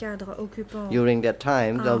plupart des cadres occupant during that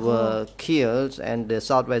time un were killed, and the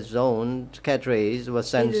Southwest Zone cadres were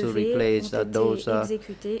sent to élevés replace ont été those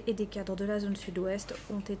exécutés et des cadres de la zone sud-ouest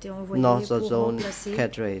ont été envoyés North pour Zone remplacer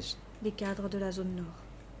cadres. des cadres de la zone nord.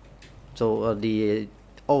 So the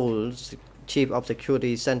old chief of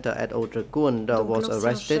security center at Otrakuan Donc was l'ancien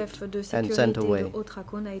arrested chef de and sent sécurité away. de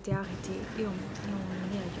Otrakuan a été arrêté et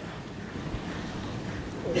emmené ailleurs.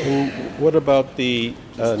 And what about the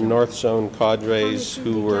North Zone cadres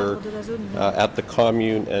who were at the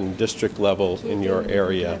commune and district level in your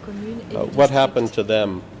area? What happened to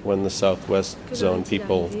them when the Southwest Zone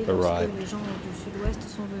people arrived? Les gens du sud-ouest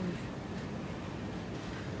sont venus.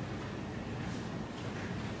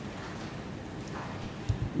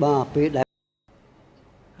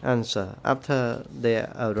 Answer. After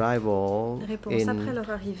their arrival Réponse. Après in leur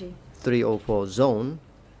arrivée 304 zone,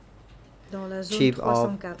 dans la zone chief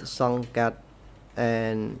of 304, Sangkat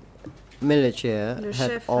and militia Le had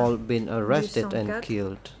chef all been arrested and Sangkat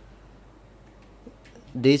killed.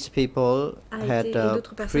 These people a été- had et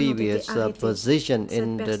d'autres personnes ont été previous arrêtées. position in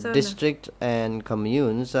Cette the personne district and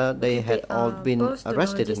communes. They had occupait all un been poste dans le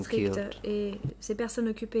arrested and district killed. et ces personnes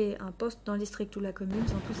occupaient un poste dans le district ou la commune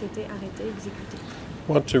ont tous été arrêtés et exécutés.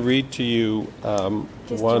 I want to read to you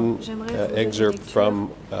Question. one J'aimerais vous lire excerpt une lecture from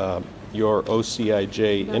your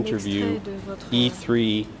OCIJ d'un interview extrait de votre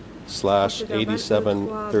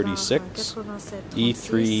E3/8736,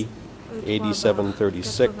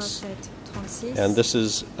 E3/8736, and this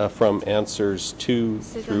is from answers 2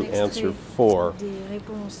 C'est un through extrait answer 4. des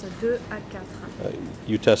réponses 2 à 4.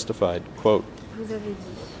 You testified, quote, Vous avez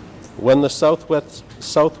dit, when the Southwest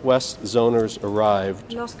zoners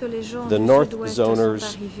arrived, lorsque les gens the du North sud-ouest zoners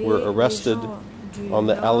sont arrivés, were les arrested gens du on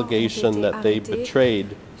the nord allegation ont été that they arrêtés betrayed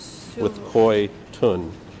sur- with Khoi Tun.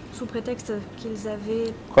 sous prétexte qu'ils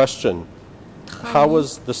avaient Question. trahi How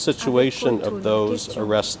was the avec situation Khoi Tun. of those Question. Quelle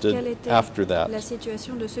arrested était after that? la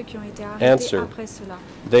situation de ceux qui ont été arrêtés Answer. après cela?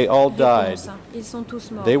 They all died. Réponse. Ils sont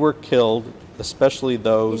tous morts. They were killed, especially Ils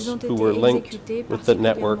those ont who été were linked exécutés, with the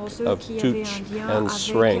network particulièrement ceux of qui avaient Tuch un lien and avec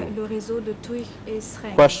Sreng. le réseau de Tuch et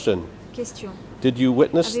Sreng. Question. Question. Did you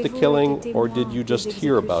witness the Avez-vous killing été or témoin did you des just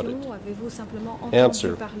hear about it? exécutions ou avez-vous simplement entendu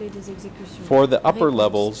Answer. parler des exécutions? For the upper Réponse.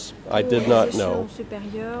 levels, I Pour did les not échelons know,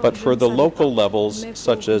 supérieurs, but je for ne the savais local pas. levels, Mais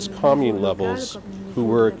such pour as le commune niveau local, levels, comme le who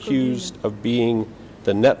niveau were de la commune, accused of being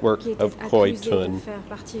the network qui étaient of Khoi accusés de Tun, faire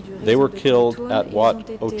partie du they réseau were de killed Khoi Tun, at ils Wat ont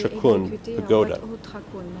été Ochakun exécutés à Pagoda. Wat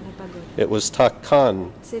Ochakun, dans la pagode. It was Takan,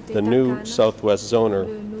 C'était the new Takan, Southwest zoner,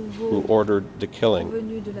 le who nouveau ordered the killing.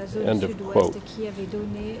 venu de la zone End of sud-ouest quote. qui avait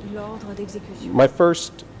donné l'ordre d'exécution. My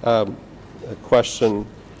first question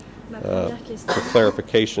Ma première question, for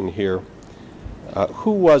clarification here,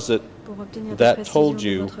 who was it pour obtenir des that précisions told de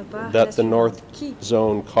you votre part, est that la the North suivante. Qui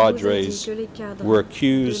Zone vous a dit cadres que les cadres were de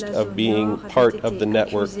accused la of zone being nord avaient part été of the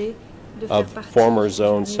network accusés de faire of partie former du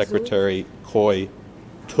Zone réseau Secretary Khoi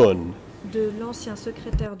Tun? de l'ancien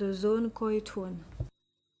secrétaire de zone Khoi Tun?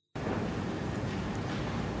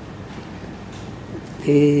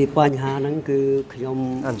 បញ្ហាហ្នឹងគឺខ្ញុំ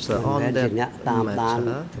Answer មិន on មែនជា that អ្នកតាមដាន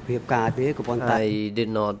matter. សភាពការទេក៏ប៉ុន្តែ I did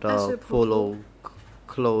not À ce propos, follow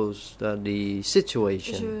close the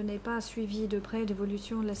situation. Je n'ai pas suivi de près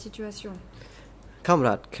l'évolution de la situation.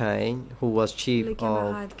 Comrade Kain, who was chief Le of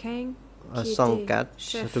camarade Kang, qui était Sangkat,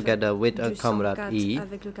 chef together with du Comrade Sangkat E,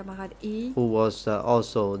 avec le camarade E, who was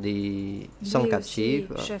also the lui Sangkat aussi chief,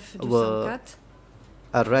 chef du were Sangkat,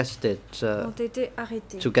 arrested ont été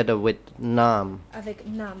arrêtés together with Nam. avec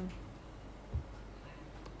Nam.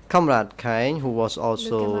 Comrade Kain, who was Le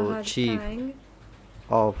also camarade chief Kang,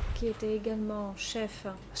 of qui était également chef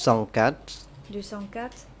Sangkat, du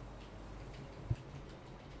Sangkat,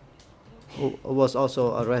 who was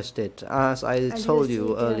also arrested. As I told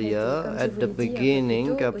you earlier, at the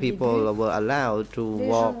beginning, people were allowed to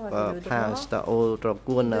walk past the old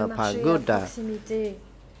Raguna Pagoda.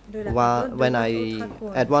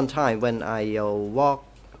 At one time, when I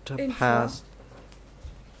walked past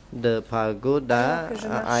the pagoda,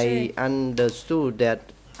 I understood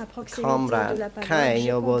that Comrade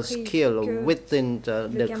Kang was killed within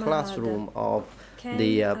the classroom of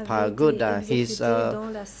the pagoda. His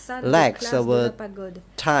legs were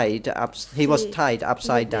tied up. He was tied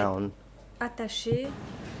upside down. Attaché,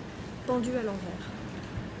 pendu à l'envers.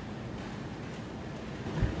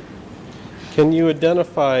 Can you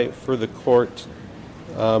identify for the court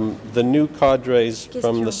the new cadres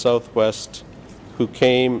from the Southwest who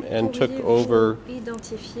came and took over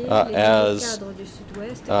as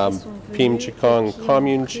Phim Chikong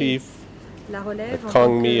Commune Chief,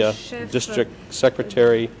 Kong Mia District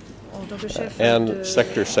Secretary, and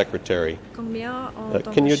Sector Secretary?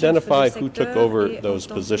 Can you identify who took over those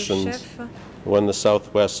positions when the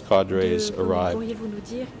Southwest cadres arrived? Pourriez-vous nous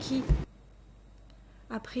dire qui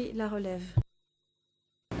a pris la relève?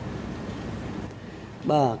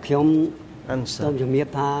 Answer. I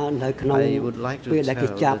would like to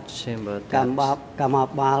tell the chamber that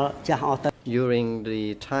during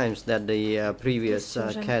the times that the previous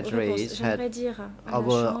cadres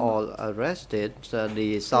were all arrested,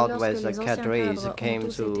 the Southwest cadres came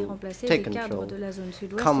to take control.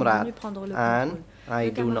 Comrade An, I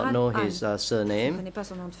do not know his surname,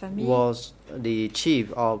 was the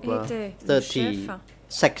chief of 30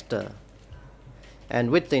 sector, and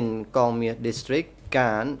within Gongmia district,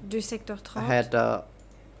 Gan had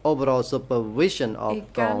overall supervision of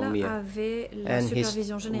Gongmia, and his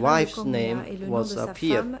wife's name was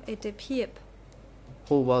Phiep,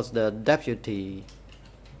 who was the deputy.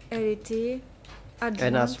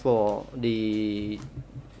 And as for the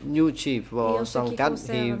new chief was Sangkat,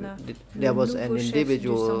 there was an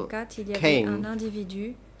individual came.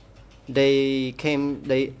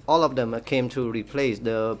 All of them came to replace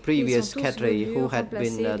the previous cadre who had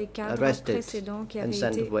been arrested and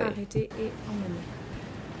sent away.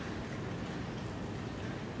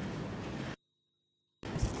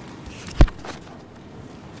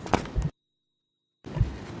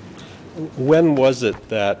 When was it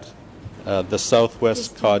that the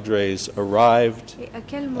Southwest cadres arrived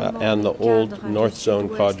and the old North Zone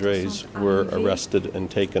cadres were arrested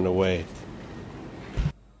and taken away?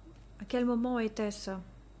 À quel moment était-ce?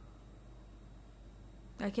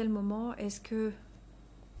 À quel moment est-ce que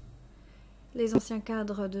les anciens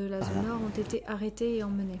cadres de la zone nord ont été arrêtés et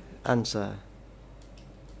emmenés? Answer.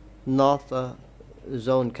 North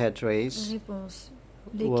Zone cadres Réponse.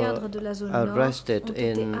 Les cadres de la zone nord ont arrested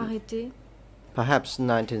été in arrêtés perhaps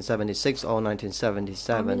 1976 or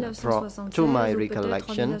 1977. To my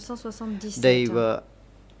recollection, they were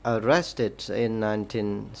arrested in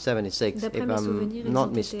 1976, if I'm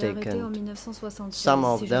not mistaken. Some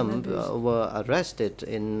of them were arrested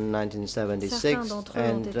in 1976,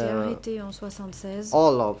 and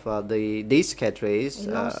all of these cadres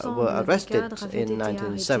were arrested in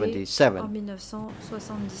 1977.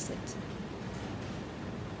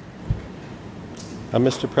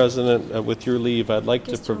 Mr. President, with your leave, I'd like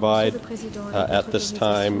to provide at this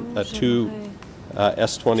time two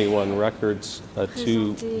S21 records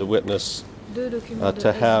to the witness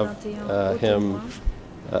to have him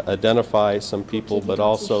identify some people, but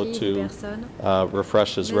also to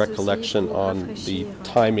refresh his recollection on the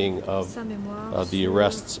timing of the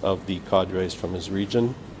arrests of the cadres from his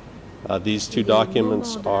region. These two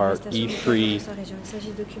documents are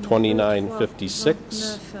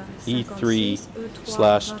E3-2956,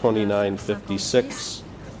 E3/2956,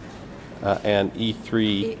 and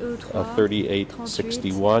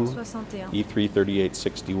E3-3861.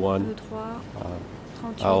 E3-3861.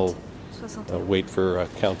 I'll wait for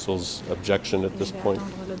Council's objection at this point.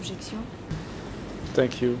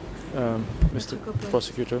 Thank you, Mr.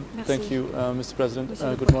 Prosecutor. Thank you, Mr. President.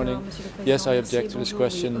 Good morning. Yes, I object to this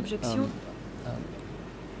question.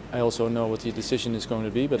 I also know what the decision is going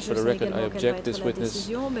to be, but for the record, I object. This witness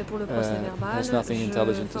has nothing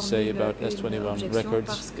intelligent to say about S21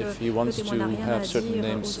 records. If he wants to have certain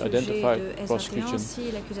names identified, prosecution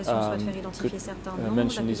could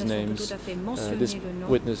mention these names. This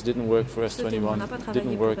witness didn't work for S21,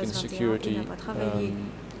 didn't work in security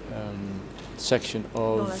section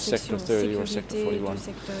of Sector 30 or Sector 41.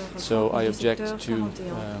 So I object to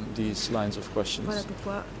these lines of questions.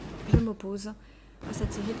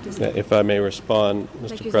 If I may respond,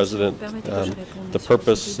 Mr. President, the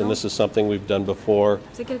purpose, and this is something we've done before,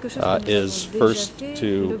 is first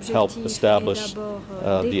to help establish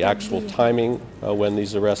the actual timing when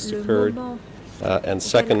these arrests occurred, and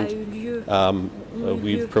second,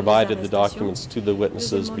 we've provided the documents to the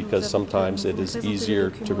witnesses because sometimes it is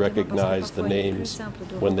easier to recognize the names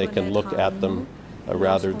when they can look at them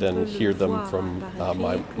rather than hear them from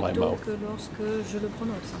my mouth.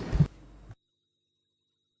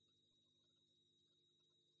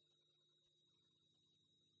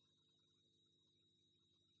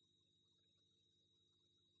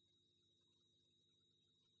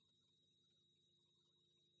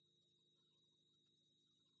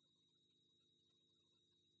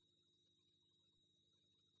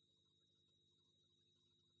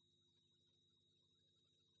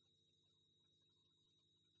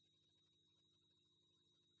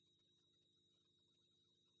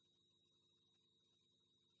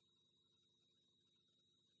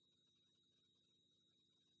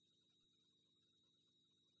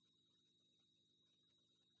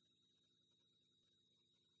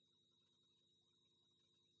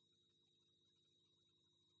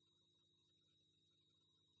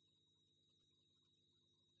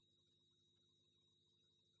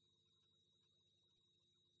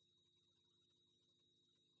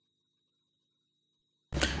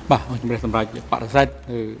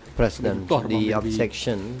 President, the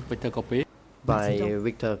objection by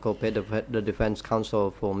Victor Koppe, the defense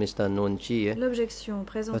counsel for Mr. Nuon Chea,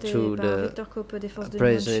 to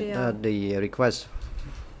the request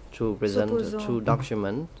to present two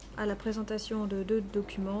documents à la présentation de deux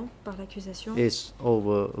documents par l'accusation is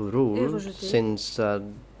overruled since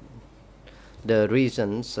the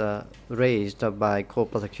reasons raised by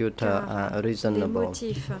co-prosecutor are reasonable.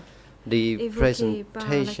 The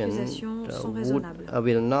presentation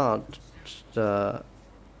will not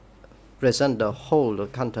present the whole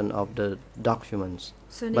content of the documents,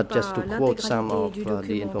 but just to quote some of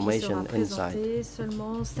the information inside.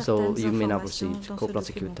 So you may now proceed,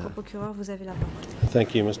 co-prosecutor.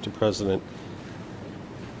 Thank you, Mr. President.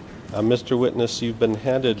 Mr. Witness, you've been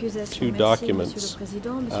handed two documents.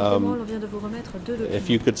 If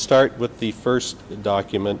you could start with the first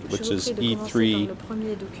document, which is E3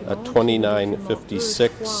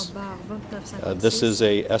 2956. This is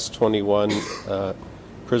a S21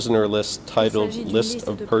 prisoner list titled List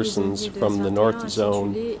of Persons from the North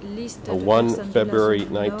Zone, 1 February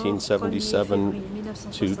 1977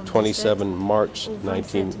 to 27 March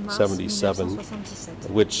 1977,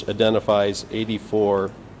 which identifies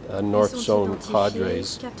 84 North Zone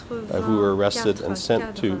cadres who were arrested and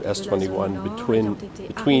sent to S21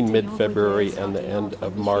 between mid-February and the end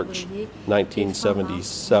of March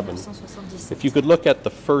 1977. If you could look at the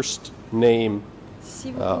first name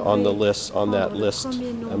on the list,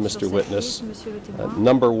 Mr. Witness,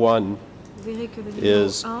 number 1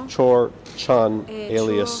 is Chor Chun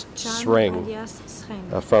alias Sreng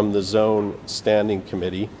from the Zone Standing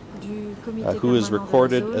Committee, who is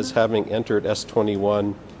recorded as having entered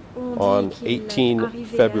S21 on 18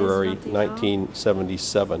 February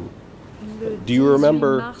 1977. Do you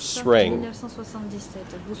remember Sreng?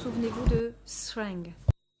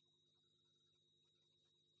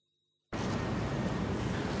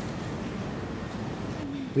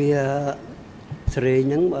 Vì Sreng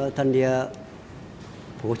những thành địa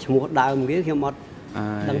của một đại nghĩa khi mà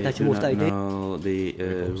I do not know the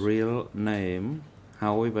real name.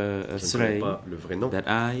 However, Sreng that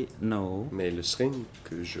I know mais le Sreng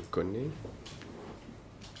que je connais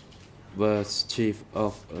was chief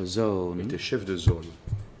of a zone, était chef de zone.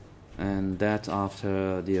 And that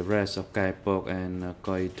after the arrest of Kai Pok and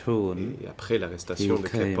Koi Thun, et après l'arrestation de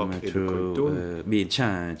Kai Pok et de Koi Thun, be in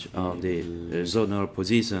charge of the zonal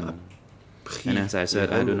position. And as I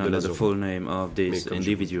said, I do not know the full name of this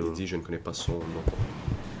individual. Je ne connais pas son nom.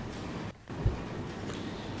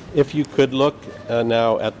 If you could look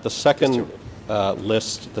now at the second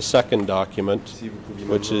list, the second document,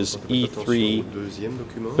 which is E3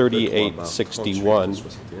 3861,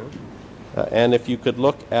 and if you could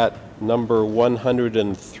look at number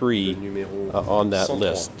 103 on that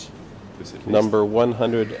list. Number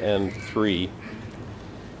 103.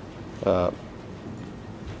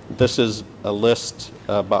 This is a list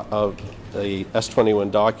of a S21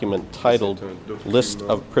 document titled List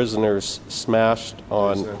of Prisoners Smashed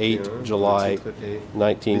on 8 July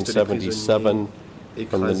 1977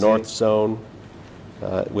 from the North Zone,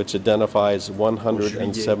 which identifies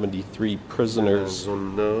 173 prisoners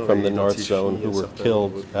from the North Zone who were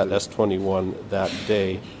killed at S21 that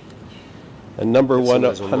day. And number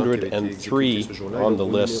 103 on the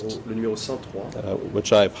list,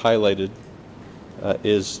 which I've highlighted,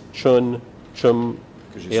 is Chum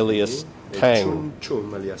alias Tang,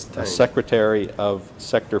 Secretary of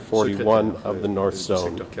Sector 41 of the North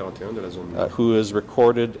Zone, who is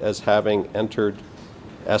recorded as having entered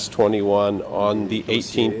S21 on the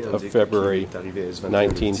 18th of February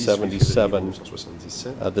 1977,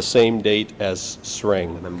 the same date as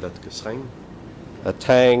Srun.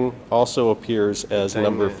 Tang also appears as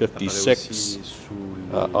number 56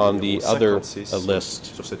 on the other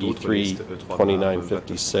list, E3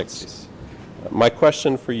 2956. My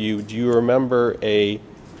question for you, do you remember a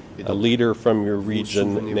leader from your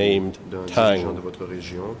region named Tang?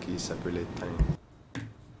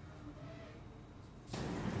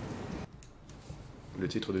 Le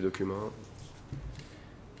titre du document.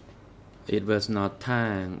 It was not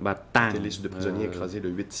Tang, but Tang. C'était liste de prisonniers écrasés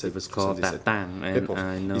le 8-7. It was called Tang, and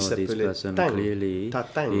I know this person clearly.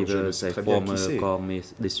 He was a former Kangme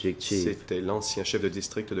district chief. C'était l'ancien chef de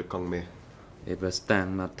district de Kangme. It was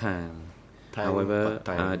Tang, not Tang. However,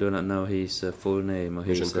 I do not know his full name or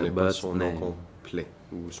his birth name. Complet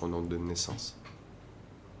ou son nom de naissance.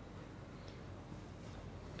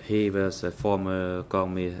 He was a former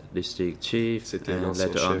Kangme district chief, and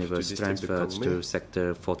later on he was transferred to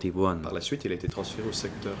Sector 41. Par la suite, il a été transféré au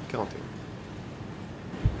secteur 41.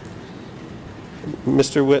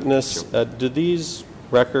 Mr. Witness, do these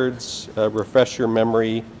records refresh your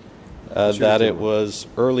memory that it was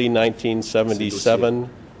early 1977,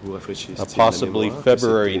 possibly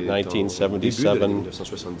February 1977,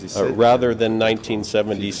 rather than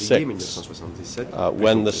 1976,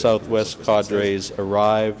 when the Southwest cadres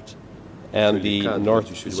arrived and the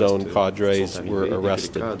North Zone cadres were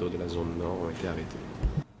arrested?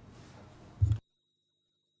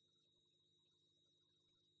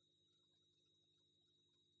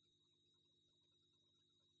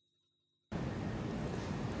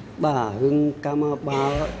 Whether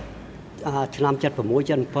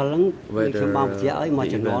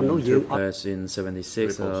as in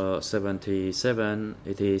 76 or 77,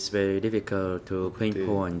 it is very difficult to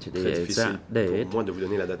pinpoint the exact date,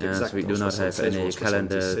 as we do not have any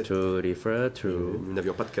calendar to refer to,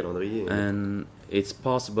 and it's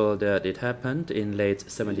possible that it happened in late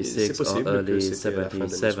 76 or early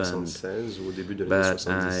 77, but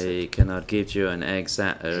I cannot give you an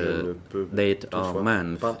exact date or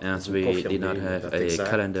month, as we did not have a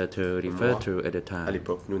calendar to refer to at the time.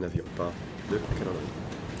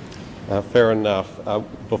 Fair enough.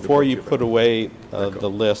 Before you put away the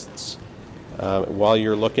lists, while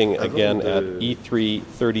you're looking again at E3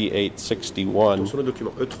 3861,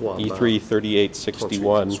 E3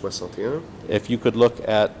 3861, if you could look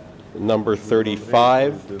at number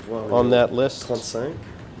 35 on that list.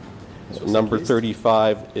 Number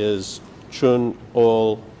 35 is Chun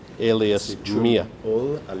Ol alias Mia,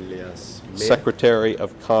 Secretary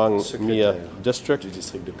of Kang Mia District,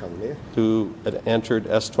 who had entered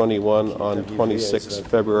S21 on 26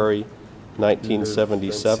 February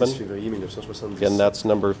 1977. Again, that's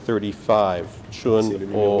number 35,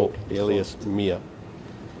 Chun Ol alias Mia.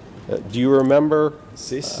 Do you remember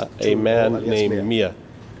a man named Mia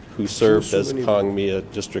who served as Kang Mia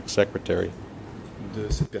District Secretary? De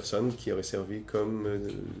cette personne qui aurait servi comme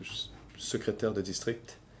secrétaire de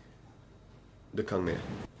district de Kangme.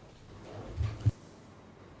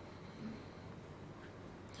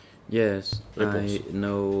 Yes, I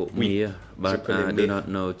know Mia, but I do not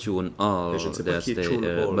know Chun Ol. That's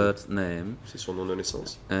the birth name.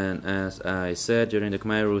 And as I said, during the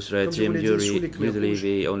Khmer Rouge regime, usually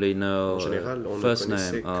we only know first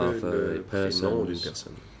name of a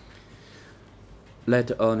person.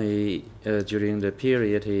 Later on, during the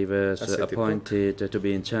period, he was appointed to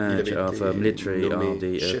be in charge of military of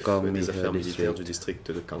the Kangme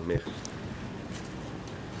district.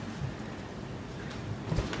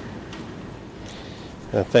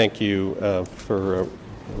 Thank you for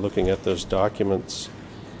looking at those documents.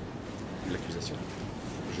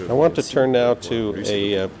 I want to turn now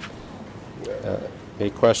to a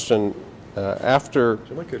question.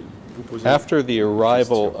 After the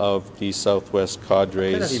arrival of the Southwest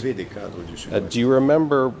cadres, do you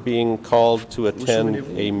remember being called to attend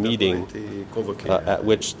a meeting at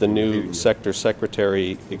which the new sector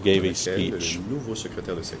secretary gave a speech?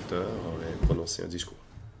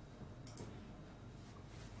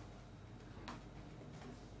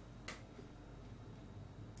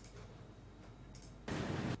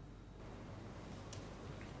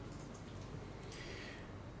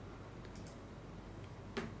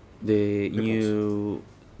 The new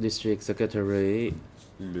district secretary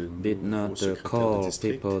did not call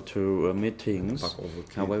people to meetings.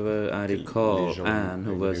 However, I recall Anne,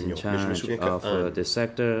 who was in charge of the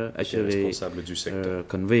sector, actually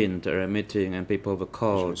convened a meeting and people were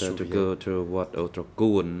called to go to Wat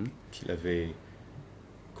Otrakun.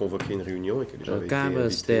 Khan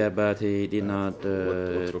was there, but he did not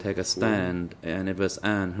take a stand, and it was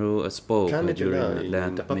Anne who spoke during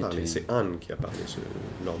that meeting.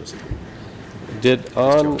 Did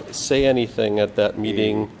Anne say anything at that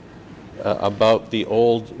meeting about the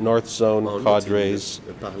old North Zone cadres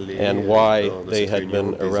and why they had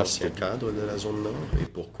been arrested?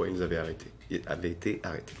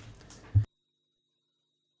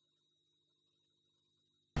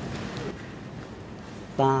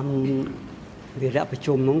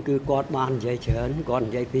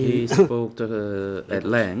 He spoke at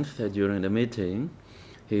length during the meeting.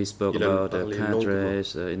 He spoke about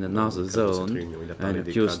cadres in the North Zone and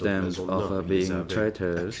accused them of being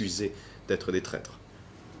traitors.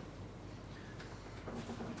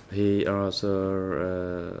 He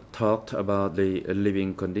also talked about the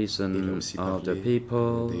living conditions of the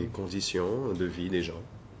people,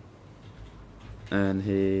 and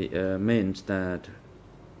he meant that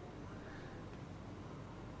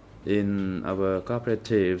in our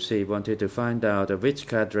cooperatives, he wanted to find out which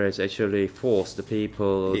cadres actually forced the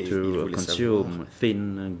people to consume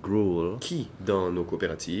thin gruel. He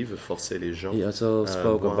also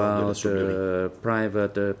spoke about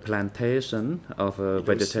private plantation of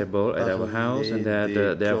vegetable at our house, and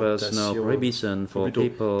that there was no prohibition for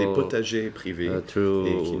people to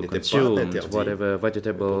consume whatever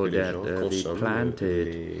vegetable that we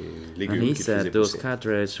planted. And he said those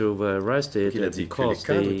cadres who were arrested because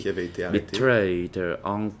they betrayed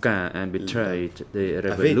Angka and betrayed the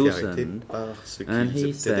revolution, and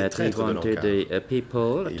he said he wanted the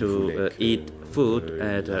people to eat food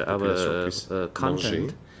at our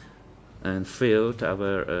content and filled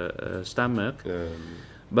our stomach.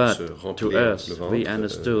 But to us, we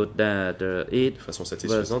understood that it was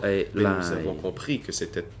a lie.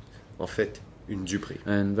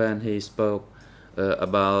 And when he spoke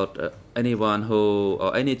about anyone who,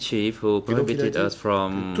 or any chief who prohibited us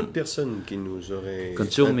from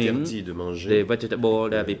consuming the vegetable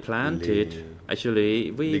that we planted,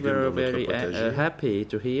 actually we were very happy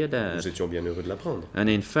to hear that. And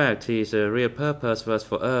in fact, his real purpose was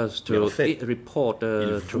for us to report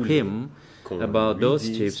to him about those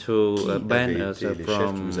chiefs who banned us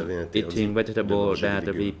from eating vegetable that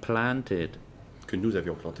we planted.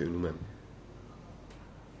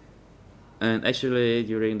 And actually,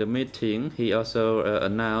 during the meeting, he also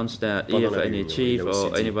announced that if any chief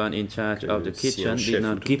or anyone in charge of the kitchen did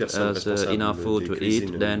not give us enough food to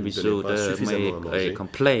eat, then we should make a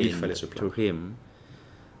complaint to him.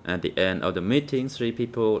 At the end of the meeting, 3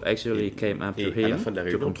 people actually came up to him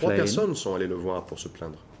to complain.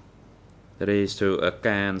 That is to a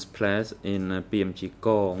Khan's place in PMG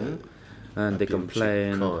Kong. And they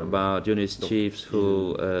complained about unit chiefs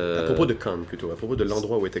who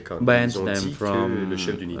banned them from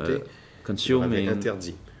consuming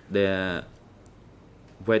their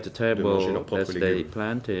vegetable as they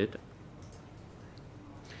planted.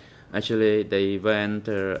 Actually, they went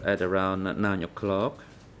at around 9 o'clock,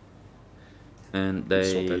 and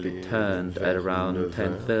they returned at around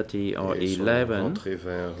 10:30 or 11.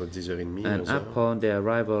 And upon their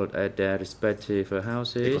arrival at their respective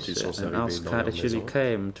houses, an Oscar actually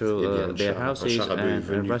came to their houses and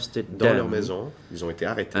arrested them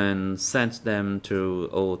and sent them to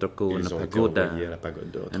Otrakun Pagoda.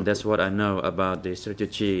 And that's what I know about the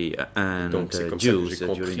strategy and used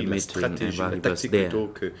during the meeting and while he was there.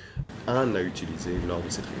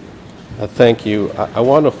 Thank you. I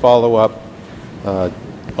want to follow up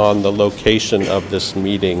on the location of this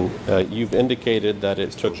meeting. You've indicated that it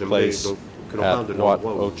took place at Wat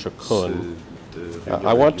Otrakun.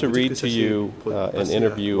 I want to read to you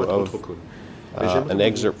an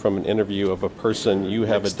excerpt from an interview of a person you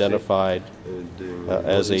have identified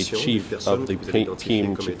as a chief of the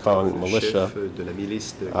Pim Chikong militia.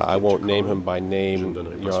 I won't name him by name,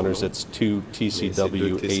 Your Honors. It's 2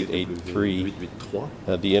 TCW 883.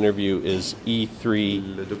 The interview is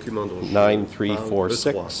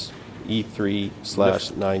E39346.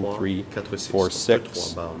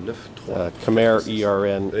 E3/9346. Khmer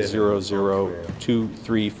ERN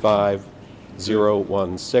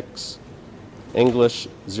 00235-016. English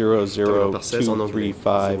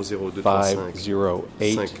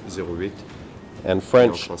 00235-508, and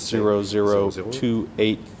French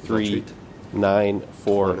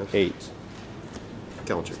 00283-948.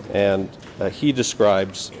 And he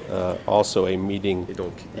describes also a meeting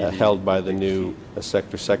held by the new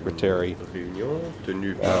sector secretary.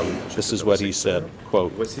 This is what he said,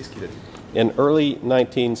 quote, "In early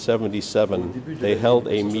 1977, they held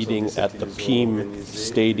a meeting at the PIM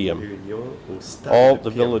Stadium. All the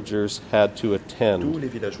villagers had to attend.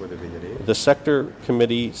 The sector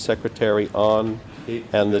committee secretary On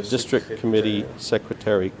and the district committee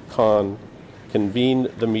secretary Khan convened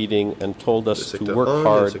the meeting and told us to work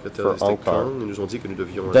hard for Ankar.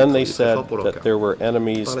 Then they said that there were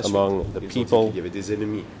enemies among the people.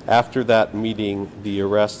 After that meeting, the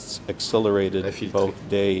arrests accelerated both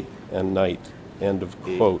day and night." End of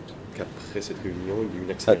quote.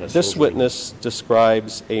 This witness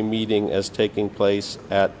describes a meeting as taking place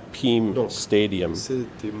at PIM Stadium.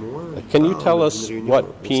 Can you tell us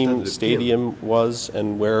what PIM Stadium was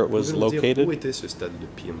and where it was located? At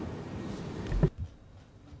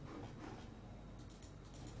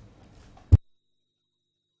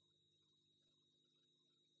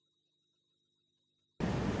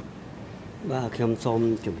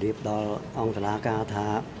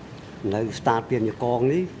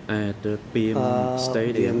the PIM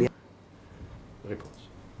Stadium,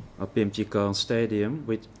 PIM Chikong Stadium,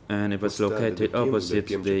 and it was located opposite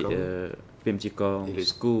the PIM Chikong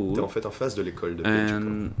School.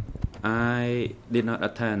 And I did not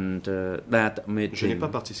attend that meeting.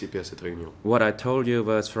 What I told you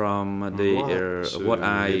was from what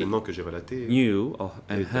I knew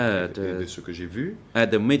and heard at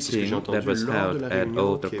the meeting that was held at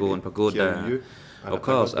Old Trakul Pagoda. Of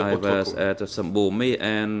course, I was at Sambumi,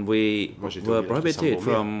 and we were prohibited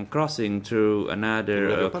from crossing through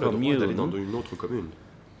another commune.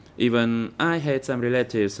 Even I had some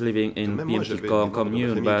relatives living in PIM Chikong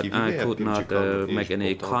commune, but I could not make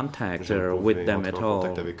any contact with them at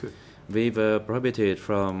all. We were prohibited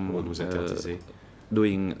from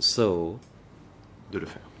doing so.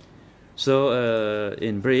 So,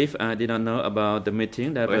 in brief, I did not know about the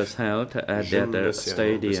meeting that was held at that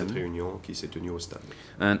stadium.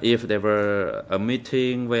 And if there were a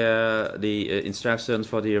meeting where the instructions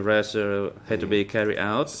for the arrest had to be carried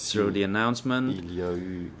out through the announcement,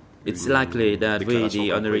 it's likely that we,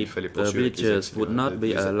 the ordinary villagers, would not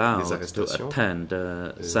be allowed to attend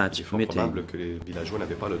such meeting.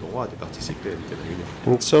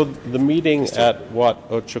 And so the meeting at Wat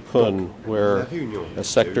Ochakun, where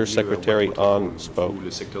Sector Secretary On spoke,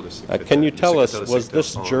 can you tell us, was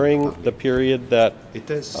this during the period that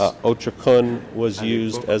Ochakun was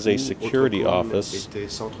used as a security office?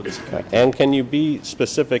 And can you be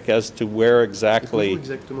specific as to where exactly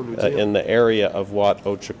in the area of Wat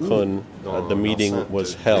Ochakun the meeting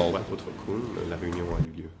was held? The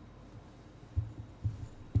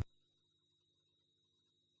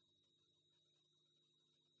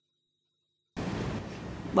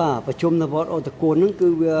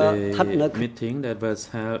meeting that was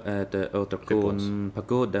held at the Old Trakul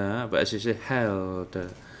Pagoda was actually held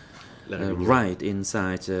right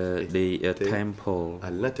inside the temple.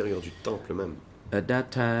 At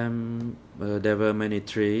that time, there were many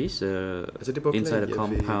trees inside the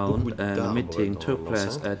compound, and the meeting took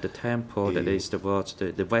place at the temple that is towards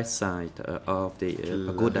the west side of the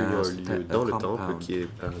pagoda's compound.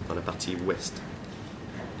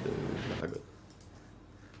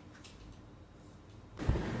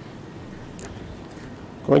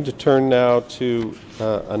 Going to turn now to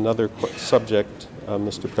another subject,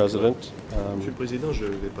 Mr. President. Monsieur le Président, je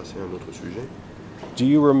vais passer à un autre sujet. Do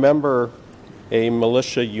you remember a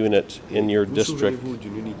militia unit in your district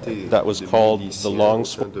that was called the Long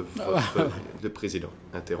Sword? Le Président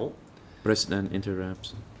interrompt. President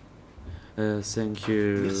interrupts. Thank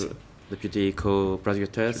you, Deputy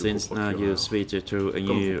Co-Prosecutor. Since now you switch to a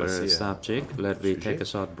new subject, let me take a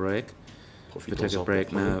short break. We take a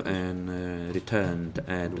break now and return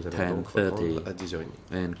at 10:30.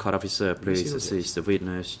 And court officer, please assist the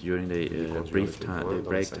witness during the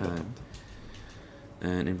break time,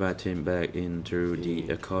 and invite him back into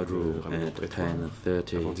the courtroom at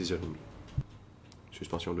 10:30.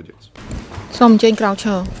 Suspension de l'audience. សូមអញ្ជើញក្រោកឈ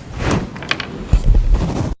រ